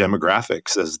other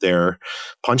demographics as their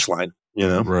punchline,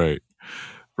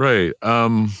 Right.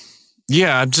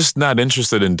 Yeah, I'm just not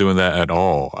interested in doing that at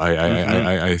all.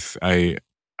 I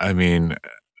mean,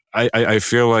 I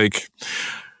feel like,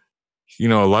 a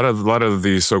lot of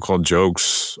these so-called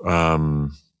jokes,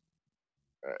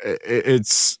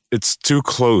 it's too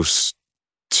close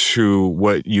to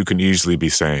what you can easily be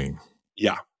saying.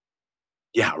 Yeah.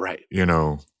 Yeah. Right.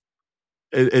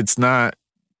 It's not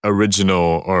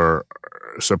original or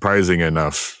surprising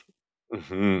enough.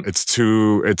 Mm-hmm. It's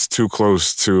too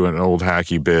close to an old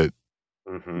hacky bit.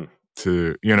 Mm-hmm.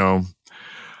 To,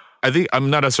 I think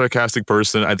I'm not a sarcastic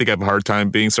person. I think I have a hard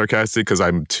time being sarcastic because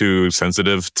I'm too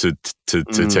sensitive to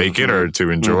take it or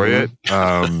to enjoy it.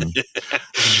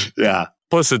 Yeah.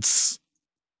 Plus,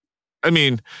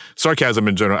 sarcasm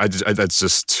in general, that's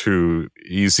just too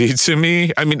easy to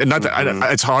me. I mean, not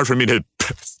that it's hard for me to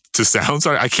sound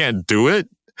sorry. I can't do it.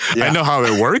 Yeah. I know how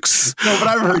it works. No, but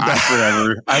I've heard that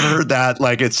forever. I've heard that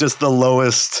like it's just the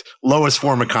lowest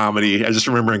form of comedy. I just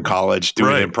remember in college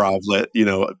doing improv that,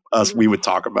 we would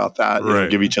talk about that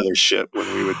and give each other shit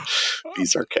when we would be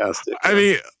sarcastic. I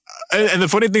mean, and the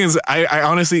funny thing is I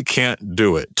honestly can't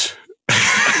do it.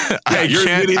 I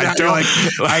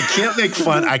can't make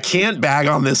fun. I can't bag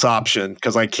on this option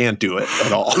because I can't do it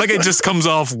at all. Like it just comes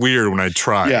off weird when I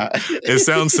try. Yeah, it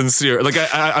sounds sincere. Like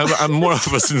I'm more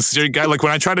of a sincere guy. Like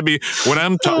when I try to be, when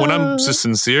I'm just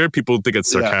sincere, people think it's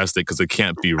sarcastic because it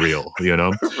can't be real.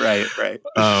 Right.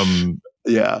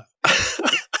 Yeah.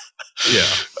 Yeah,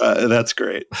 that's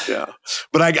great. Yeah,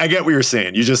 but I get what you're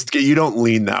saying. You don't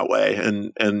lean that way,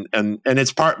 and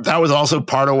it's that was also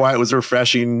part of why it was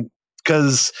refreshing.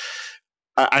 Because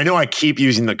I know I keep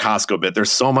using the Costco bit.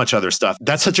 There's so much other stuff.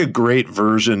 That's such a great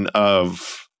version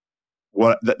of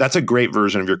that's a great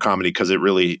version of your comedy because it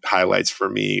really highlights for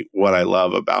me what I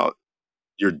love about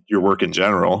your work in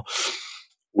general,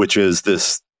 which is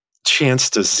this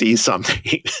chance to see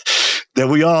something that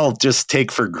we all just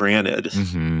take for granted.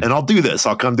 Mm-hmm. And I'll do this.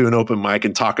 I'll come to an open mic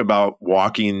and talk about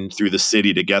walking through the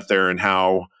city to get there and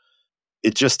how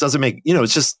it just doesn't make,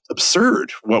 it's just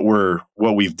absurd what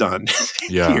we've done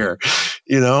here,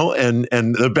 and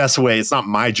the best way, it's not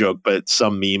my joke, but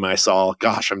some meme I saw,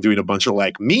 gosh, I'm doing a bunch of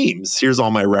like memes. Here's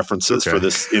all my references for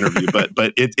this interview, but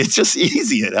it's just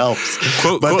easy. It helps.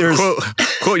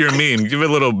 Quote your meme. Give a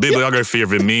little bibliography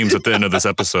of your memes at the end of this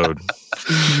episode.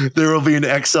 There will be an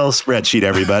Excel spreadsheet,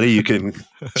 everybody. You can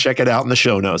check it out in the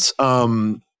show notes.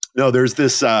 No, there's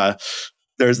this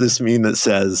meme that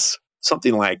says,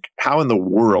 something like, how in the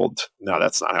world, no,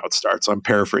 that's not how it starts. I'm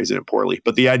paraphrasing it poorly,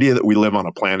 but the idea that we live on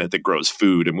a planet that grows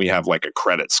food and we have like a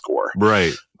credit score.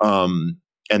 Right. And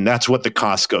And that's what the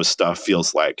Costco stuff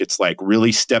feels like. It's like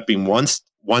really stepping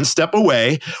one step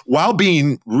away while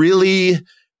being really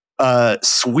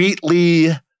sweetly.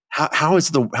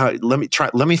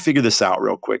 Let me figure this out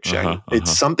real quick, Shaggy.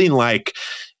 It's something like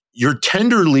you're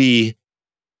tenderly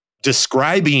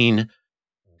describing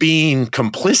being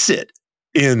complicit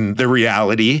in the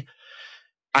reality.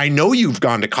 I know you've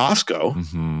gone to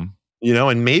Costco,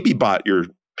 and maybe bought your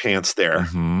pants there,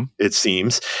 it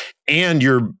seems. And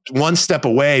you're one step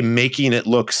away, making it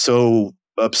look so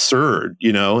absurd,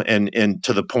 and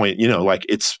to the point, like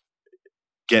it's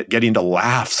getting to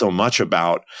laugh so much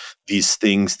about these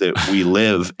things that we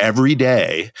live every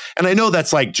day. And I know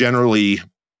that's like generally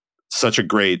such a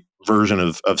great version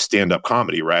of stand-up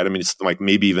comedy, right? I mean, it's like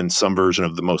maybe even some version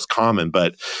of the most common,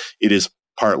 but it is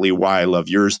partly why I love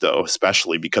yours, though,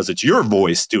 especially because it's your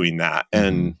voice doing that.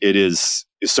 And it is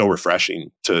so refreshing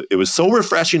it was so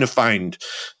refreshing to find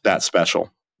that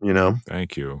special,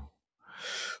 Thank you.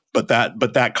 But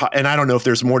and I don't know if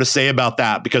there's more to say about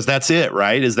that, because that's it,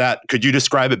 right? Could you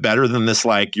describe it better than this?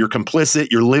 Like, you're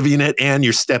complicit, you're living it, and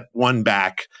you're one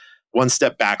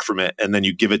step back from it, and then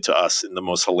you give it to us in the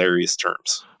most hilarious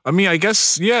terms. I mean, I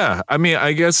guess, yeah. I mean,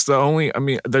 I guess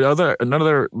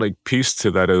another like piece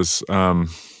to that is,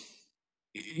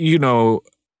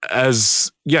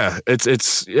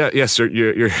 yes,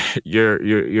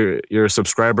 you're a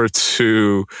subscriber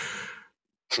to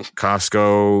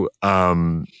Costco,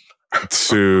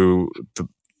 to the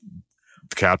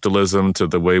capitalism, to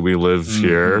the way we live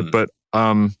here, but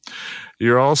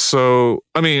you're also,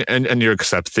 I mean, and you're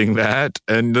accepting that,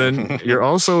 and then you're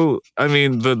also, I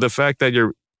mean, the fact that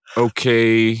you're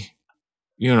okay,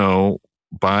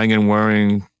 buying and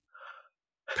wearing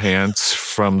pants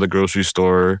from the grocery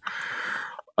store.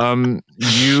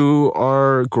 You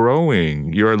are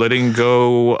growing. You are letting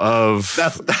go of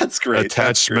that's great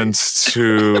attachments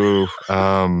to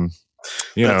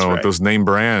those name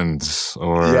brands,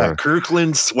 or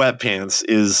Kirkland sweatpants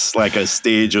is like a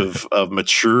stage of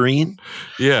maturing.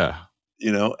 Yeah,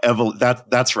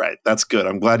 that's right. That's good.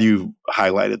 I'm glad you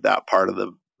highlighted that part of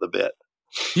the bit.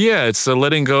 Yeah, it's a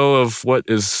letting go of what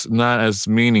is not as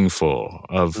meaningful.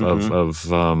 Another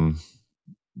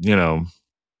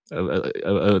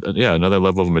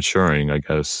level of maturing, I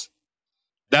guess.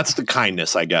 That's the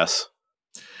kindness, I guess.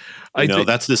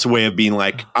 That's this way of being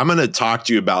like, I'm going to talk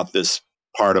to you about this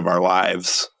part of our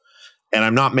lives, and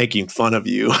I'm not making fun of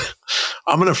you.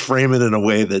 I'm going to frame it in a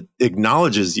way that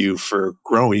acknowledges you for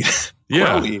growing.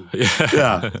 Yeah.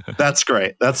 That's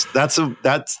great. That's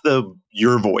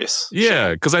your voice.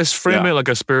 Yeah, because I frame it like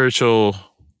a spiritual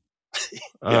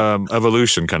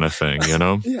evolution kind of thing,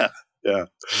 Yeah.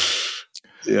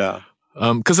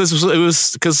 Because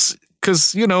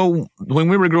when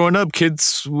we were growing up,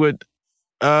 kids would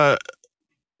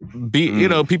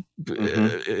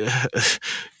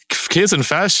kids in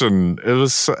fashion. It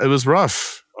was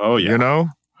rough. Oh yeah.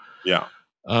 Yeah.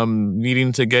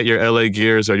 Needing to get your LA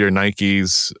Gears or your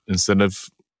Nikes instead of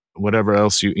whatever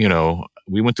else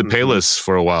we went to Payless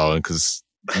for a while because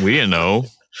we didn't know.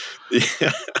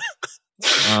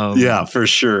 Yeah, for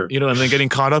sure. And then getting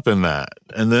caught up in that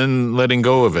and then letting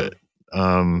go of it.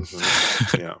 Yeah.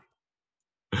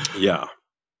 I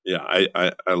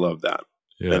love that.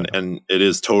 Yeah. And it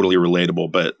is totally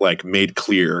relatable, but like made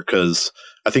clear, because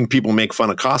I think people make fun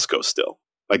of Costco still.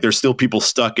 Like there's still people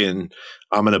stuck in,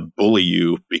 I'm going to bully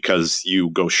you because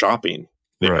you go shopping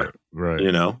there. Right.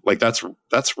 Like that's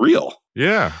real.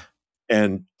 Yeah.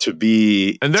 And to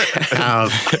be, and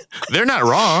they're not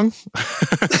wrong.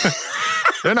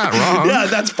 They're not wrong. Yeah.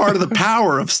 That's part of the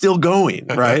power of still going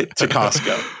right to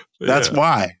Costco. That's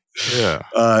why. Yeah.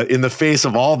 In the face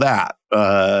of all that,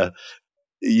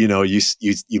 you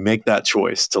make that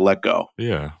choice to let go.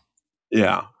 Yeah.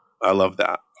 Yeah. I love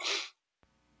that.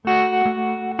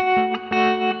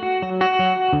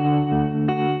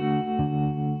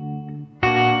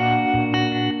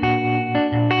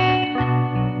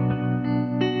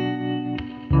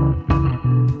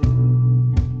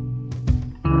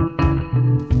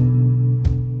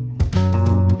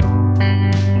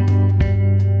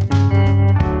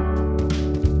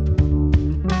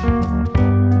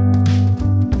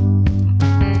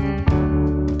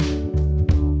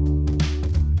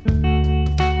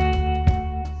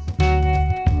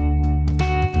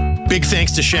 Big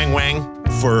thanks to Sheng Wang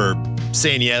for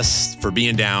saying yes, for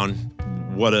being down.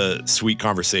 What a sweet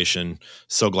conversation.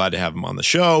 So glad to have him on the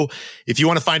show. If you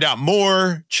want to find out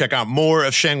more, check out more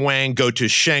of Sheng Wang, go to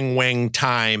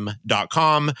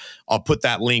shengwangtime.com. I'll put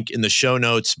that link in the show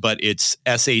notes, but it's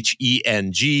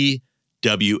SHENGWANG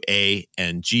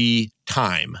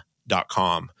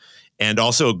time.com. And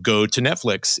also go to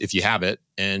Netflix if you have it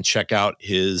and check out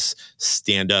his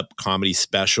stand-up comedy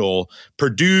special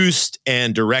produced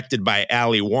and directed by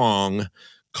Ali Wong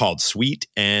called Sweet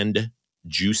and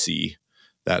Juicy.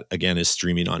 That, again, is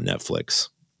streaming on Netflix.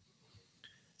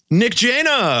 Nick Jana.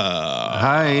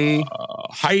 Hi.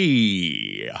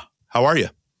 Hi. How are you?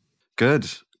 Good.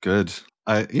 There's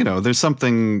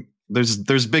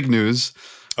big news.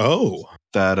 Oh.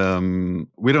 That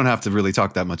we don't have to really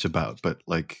talk that much about, but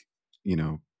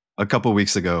a couple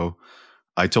weeks ago,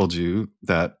 I told you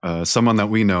that someone that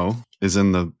we know is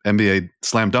in the NBA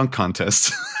slam dunk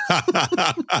contest.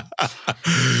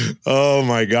 Oh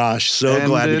my gosh. So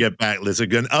glad to get back. Let's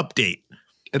get an update.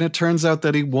 And it turns out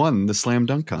that he won the slam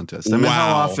dunk contest. I mean,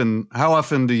 wow. how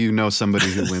often do you know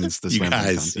somebody who wins the slam dunk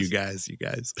contest? You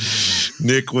guys.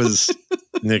 Nick,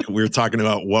 we were talking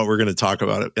about what we're going to talk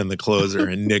about in the closer.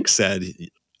 And Nick said,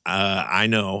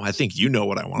 I think you know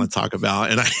what I want to talk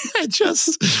about. And I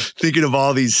just thinking of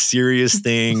all these serious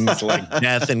things like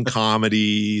death and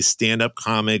comedy, stand-up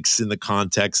comics in the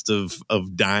context of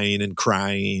dying and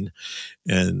crying,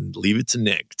 and leave it to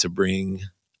Nick to bring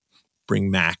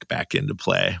Mac back into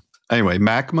play. Anyway,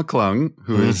 Mac McClung,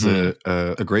 who is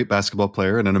a great basketball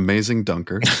player and an amazing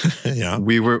dunker. Yeah.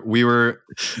 We were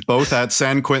both at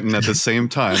San Quentin at the same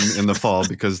time in the fall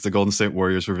because the Golden State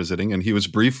Warriors were visiting, and he was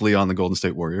briefly on the Golden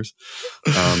State Warriors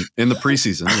in the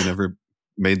preseason. He never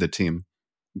made the team.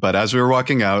 But as we were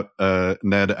walking out,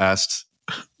 Ned asked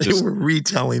they were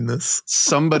retelling this.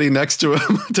 Somebody next to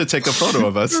him to take a photo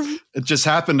of us. It just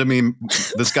happened to me,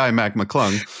 this guy, Mac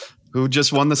McClung, who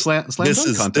just won the slam dunk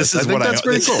contest. This is that's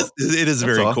very cool. It is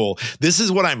very cool. This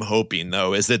is what I'm hoping,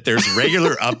 though, is that there's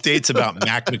regular updates about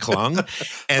Mac McClung,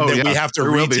 and then we have to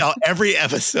retell every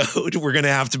episode. We're going to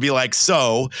have to be like,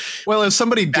 so. Well, if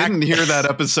somebody didn't hear that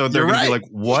episode, they're going to be like,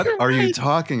 what are you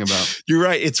talking about? You're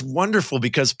right. It's wonderful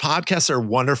because podcasts are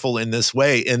wonderful in this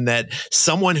way, in that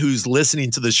someone who's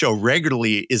listening to the show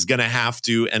regularly is going to have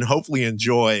to, and hopefully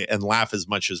enjoy and laugh as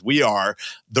much as we are,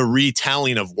 the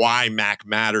retelling of why Mac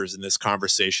matters in this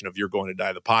conversation of You're Going to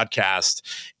Die, the podcast.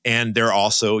 And there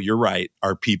also, you're right,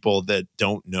 are people that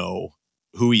don't know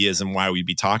who he is and why we'd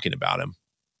be talking about him.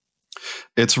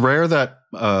 It's rare that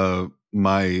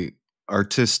my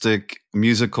artistic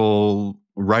musical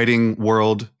writing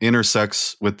world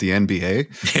intersects with the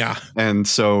NBA. Yeah. And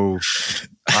so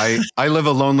I live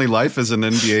a lonely life as an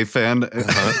NBA fan.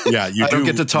 Yeah, you I don't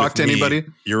get to talk to anybody.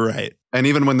 You're right. And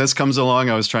even when this comes along,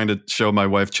 I was trying to show my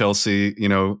wife, Chelsea,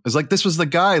 it's like, this was the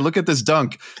guy, look at this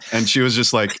dunk. And she was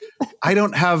just like,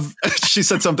 she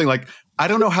said something like, I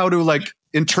don't know how to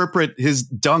interpret his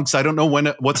dunks. I don't know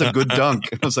what's a good dunk.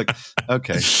 I was like,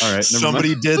 okay, all right.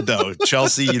 Somebody did though.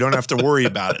 Chelsea, you don't have to worry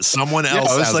about it. Someone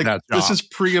else has that job. This is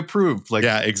pre-approved.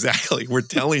 Yeah, exactly. We're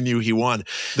telling you he won.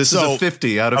 This is a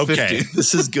 50 out of 50. Okay,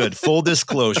 this is good. Full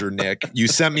disclosure, Nick, you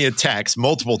sent me a text,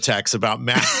 multiple texts about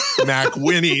Mac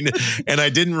winning, and I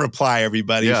didn't reply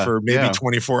everybody for maybe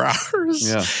 24 hours.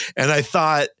 Yeah. And I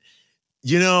thought,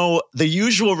 the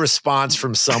usual response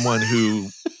from someone who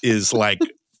is like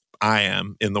I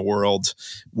am in the world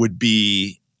would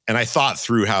be, and I thought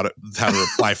through how to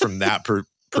reply from that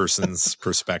person's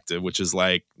perspective, which is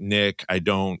like, Nick, I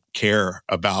don't care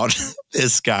about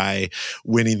this guy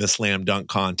winning the slam dunk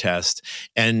contest.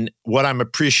 And what I'm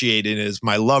appreciating is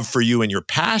my love for you and your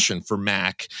passion for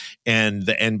Mac and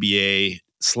the NBA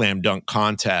slam dunk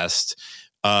contest.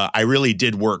 I really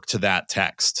did work to that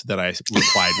text that I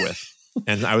replied with.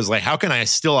 And I was like, how can I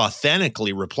still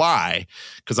authentically reply?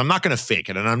 Because I'm not going to fake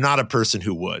it. And I'm not a person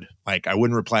who would. I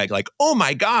wouldn't reply like, oh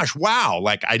my gosh, wow.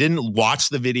 I didn't watch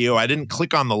the video. I didn't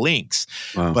click on the links.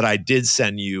 Wow. But I did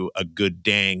send you a good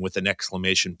dang with an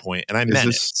exclamation point. And I meant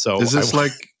it. So is this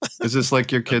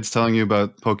like your kids telling you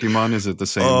about Pokemon? Is it the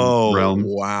same realm?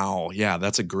 Wow. Yeah,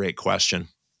 that's a great question.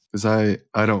 Because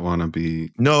I don't want to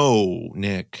be. No,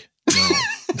 Nick.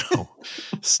 No.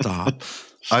 Stop.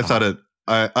 I thought it.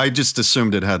 I just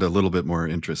assumed it had a little bit more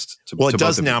interest. It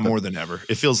does now more than ever.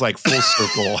 It feels like full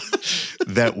circle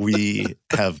that we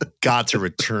have got to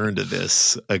return to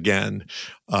this again.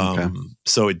 Okay.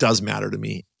 So it does matter to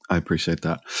me. I appreciate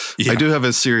that. Yeah. I do have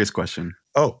a serious question.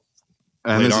 Oh,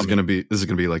 and this is going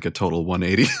to be like a total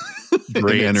 180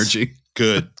 in energy.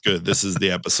 Good. This is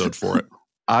the episode for it.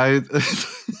 Why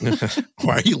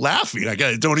are you laughing? I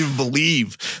don't even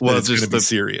believe that it's going to be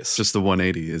serious. Just the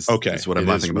 180 is okay. Is what I'm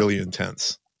laughing about. Really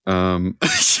intense. I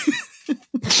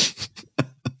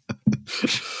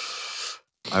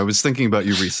was thinking about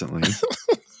you recently.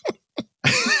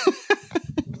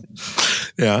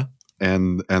 Yeah,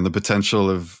 and the potential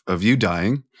of you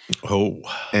dying. Oh,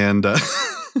 and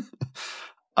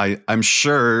I'm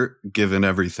sure, given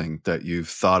everything, that you've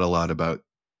thought a lot about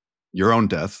your own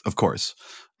death, of course,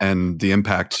 and the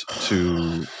impact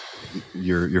to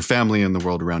your family and the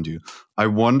world around you. I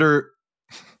wonder,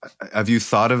 have you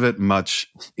thought of it much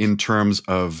in terms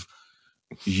of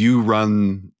you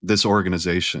run this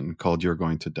organization called You're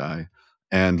Going to Die,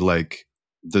 and like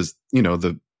the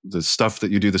stuff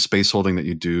that you do, the space holding that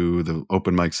you do, the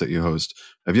open mics that you host.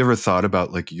 Have you ever thought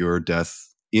about like your death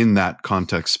in that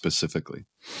context specifically?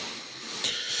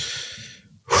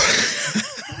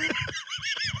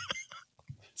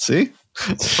 See?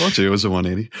 I told you it was a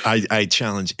 180. I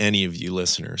challenge any of you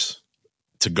listeners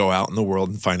to go out in the world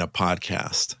and find a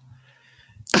podcast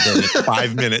that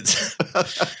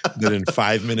in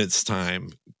 5 minutes time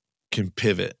can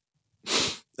pivot.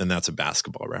 And that's a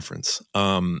basketball reference.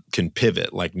 Can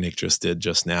pivot like Nick just did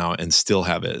just now and still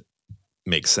have it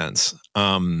make sense.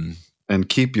 And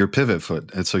keep your pivot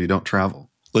foot, and so you don't travel.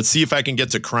 Let's see if I can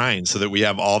get to crying so that we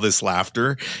have all this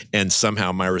laughter and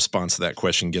somehow my response to that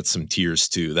question gets some tears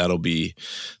too. That'll be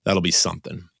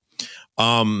something.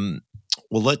 Well,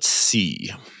 let's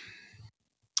see.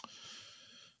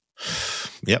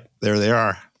 Yep, there they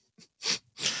are.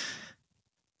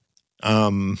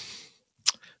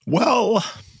 Well,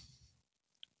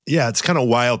 yeah, it's kind of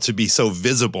wild to be so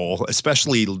visible,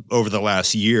 especially over the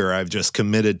last year. I've just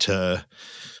committed to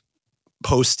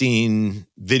posting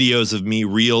videos of me,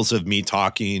 reels of me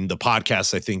talking. The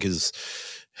podcast, I think,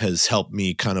 has helped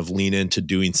me kind of lean into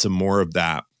doing some more of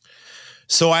that.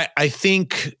 So I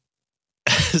think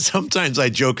sometimes I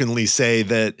jokingly say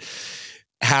that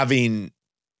having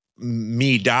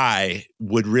me die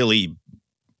would really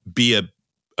be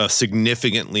a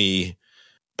significantly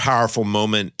powerful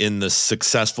moment in the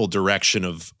successful direction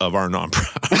of our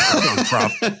nonprofit.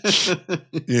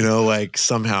 Like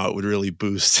somehow it would really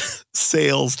boost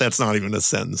sales. That's not even a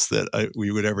sentence that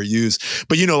we would ever use.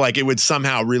 But, like it would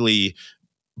somehow really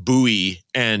buoy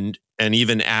and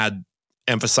even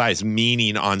emphasize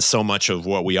meaning on so much of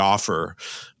what we offer.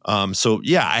 So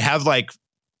yeah, I have like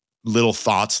little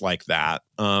thoughts like that.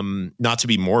 Not to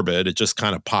be morbid, it just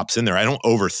kind of pops in there. I don't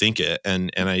overthink it,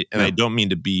 and I don't mean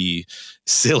to be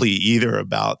silly either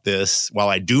about this. Well,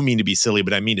 I do mean to be silly,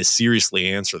 but I mean to seriously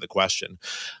answer the question.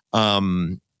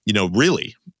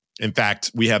 Really. In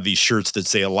fact, we have these shirts that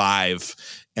say "Alive,"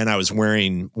 and I was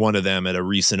wearing one of them at a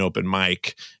recent open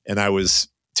mic, and I was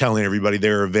telling everybody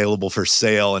they're available for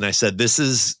sale. And I said, this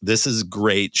is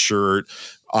great shirt.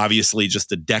 Obviously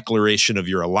just a declaration of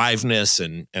your aliveness.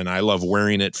 And I love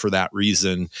wearing it for that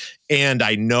reason. And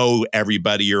I know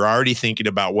everybody, you're already thinking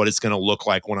about what it's going to look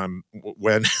like when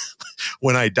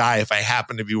I die. If I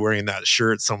happen to be wearing that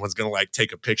shirt, someone's going to like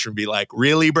take a picture and be like,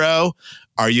 really, bro?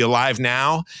 Are you alive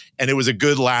now? And it was a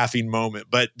good laughing moment.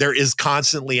 But there is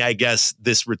constantly, I guess,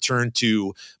 this return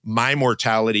to my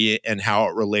mortality and how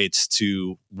it relates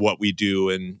to what we do,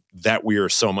 and that we are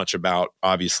so much about,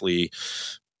 obviously,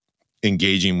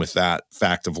 engaging with that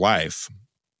fact of life.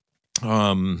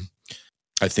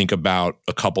 I think about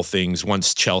a couple things.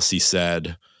 Once Chelsea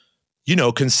said,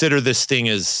 consider this thing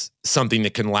as something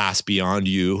that can last beyond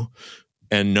you,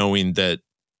 and knowing that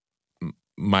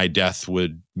my death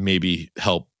would maybe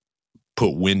help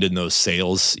put wind in those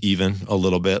sails even a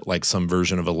little bit, like some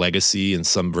version of a legacy and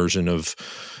some version of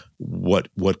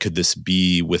what could this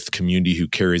be with community who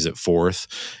carries it forth.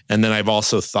 And then I've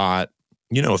also thought,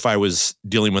 if I was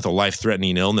dealing with a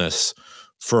life-threatening illness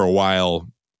for a while,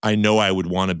 I know I would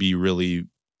want to be really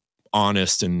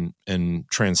honest and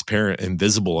transparent and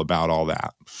visible about all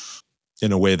that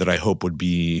in a way that I hope would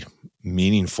be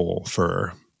meaningful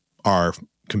for our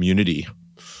community.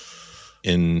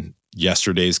 In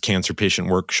yesterday's cancer patient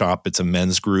workshop, it's a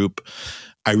men's group.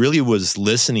 I really was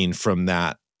listening from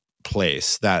that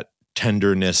place, that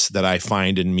tenderness that I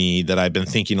find in me, that I've been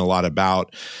thinking a lot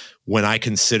about when I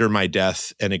consider my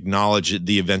death and acknowledge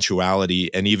the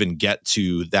eventuality and even get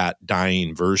to that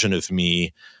dying version of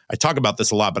me. I talk about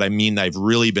this a lot, but I mean, I've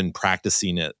really been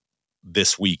practicing it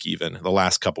this week, even the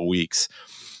last couple of weeks.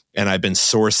 And I've been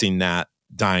sourcing that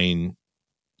dying,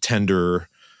 tender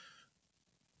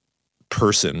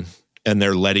person and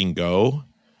they're letting go,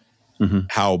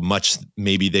 how much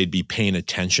maybe they'd be paying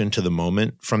attention to the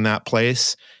moment from that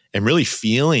place, and really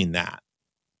feeling that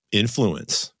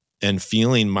influence and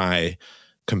feeling my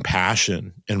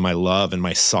compassion and my love and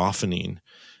my softening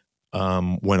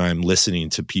when I'm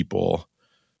listening to people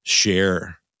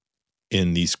share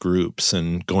in these groups.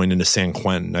 And going into San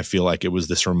Quentin, I feel like it was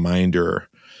this reminder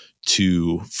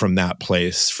from that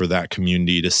place, for that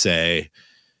community to say,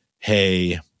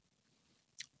 hey,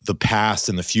 the past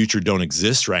and the future don't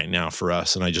exist right now for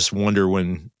us. And I just wonder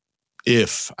when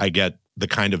if I get the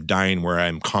kind of dying where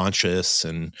I'm conscious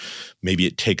and maybe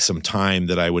it takes some time,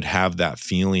 that I would have that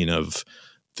feeling of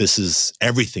this is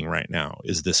everything right now,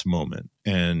 is this moment.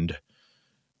 And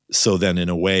so then in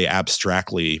a way,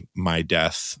 abstractly, my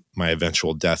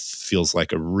eventual death feels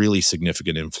like a really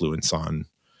significant influence on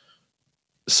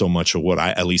so much of what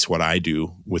I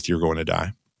do with You're Going to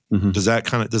Die. Mm-hmm. Does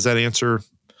that answer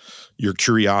your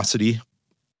curiosity?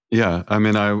 Yeah. I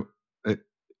mean,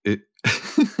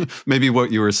 maybe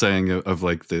what you were saying of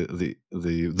like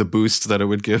the boost that it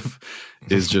would give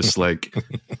is just like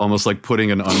almost like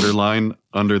putting an underline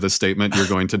under the statement "you're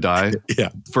going to die"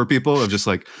 for people, of just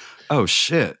like, oh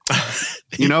shit,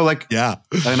 like, yeah.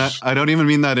 And I don't even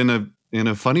mean that in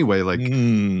a funny way, like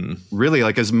really,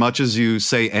 like, as much as you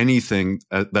say anything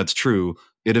that's true,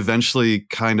 it eventually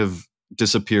kind of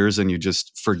disappears and you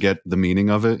just forget the meaning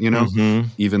of it, Mm-hmm.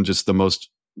 Even just the most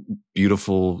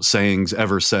beautiful sayings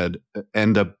ever said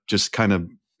end up just kind of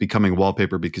becoming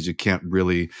wallpaper because you can't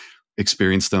really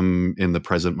experience them in the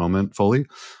present moment fully.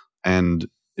 And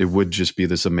it would just be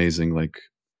this amazing like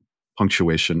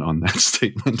punctuation on that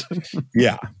statement.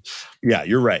 Yeah,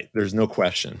 you're right. There's no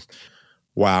question.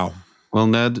 Wow. Well,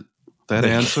 Ned, that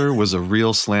answer was a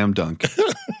real slam dunk.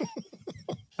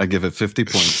 I give it 50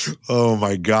 points. Oh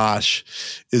my gosh.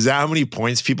 Is that how many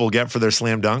points people get for their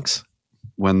slam dunks?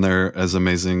 When they're as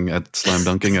amazing at slam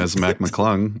dunking as Mac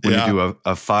McClung, when you do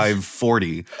a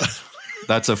 540,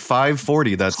 that's a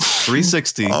 540. That's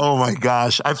 360. Oh my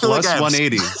gosh. I feel plus like I have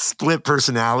 180. Split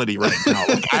personality right now.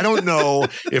 Like, I don't know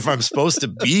if I'm supposed to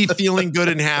be feeling good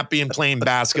and happy and playing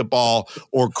basketball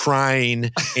or crying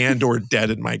and or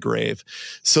dead in my grave.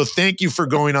 So thank you for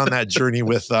going on that journey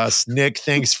with us. Nick,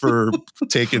 thanks for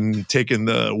taking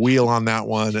the wheel on that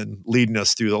one and leading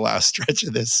us through the last stretch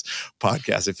of this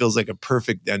podcast. It feels like a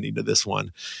perfect ending to this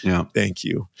one. Yeah. Thank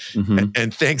you. Mm-hmm.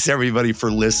 And thanks everybody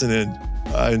for listening.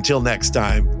 Until next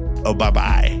time. Oh,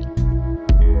 bye-bye.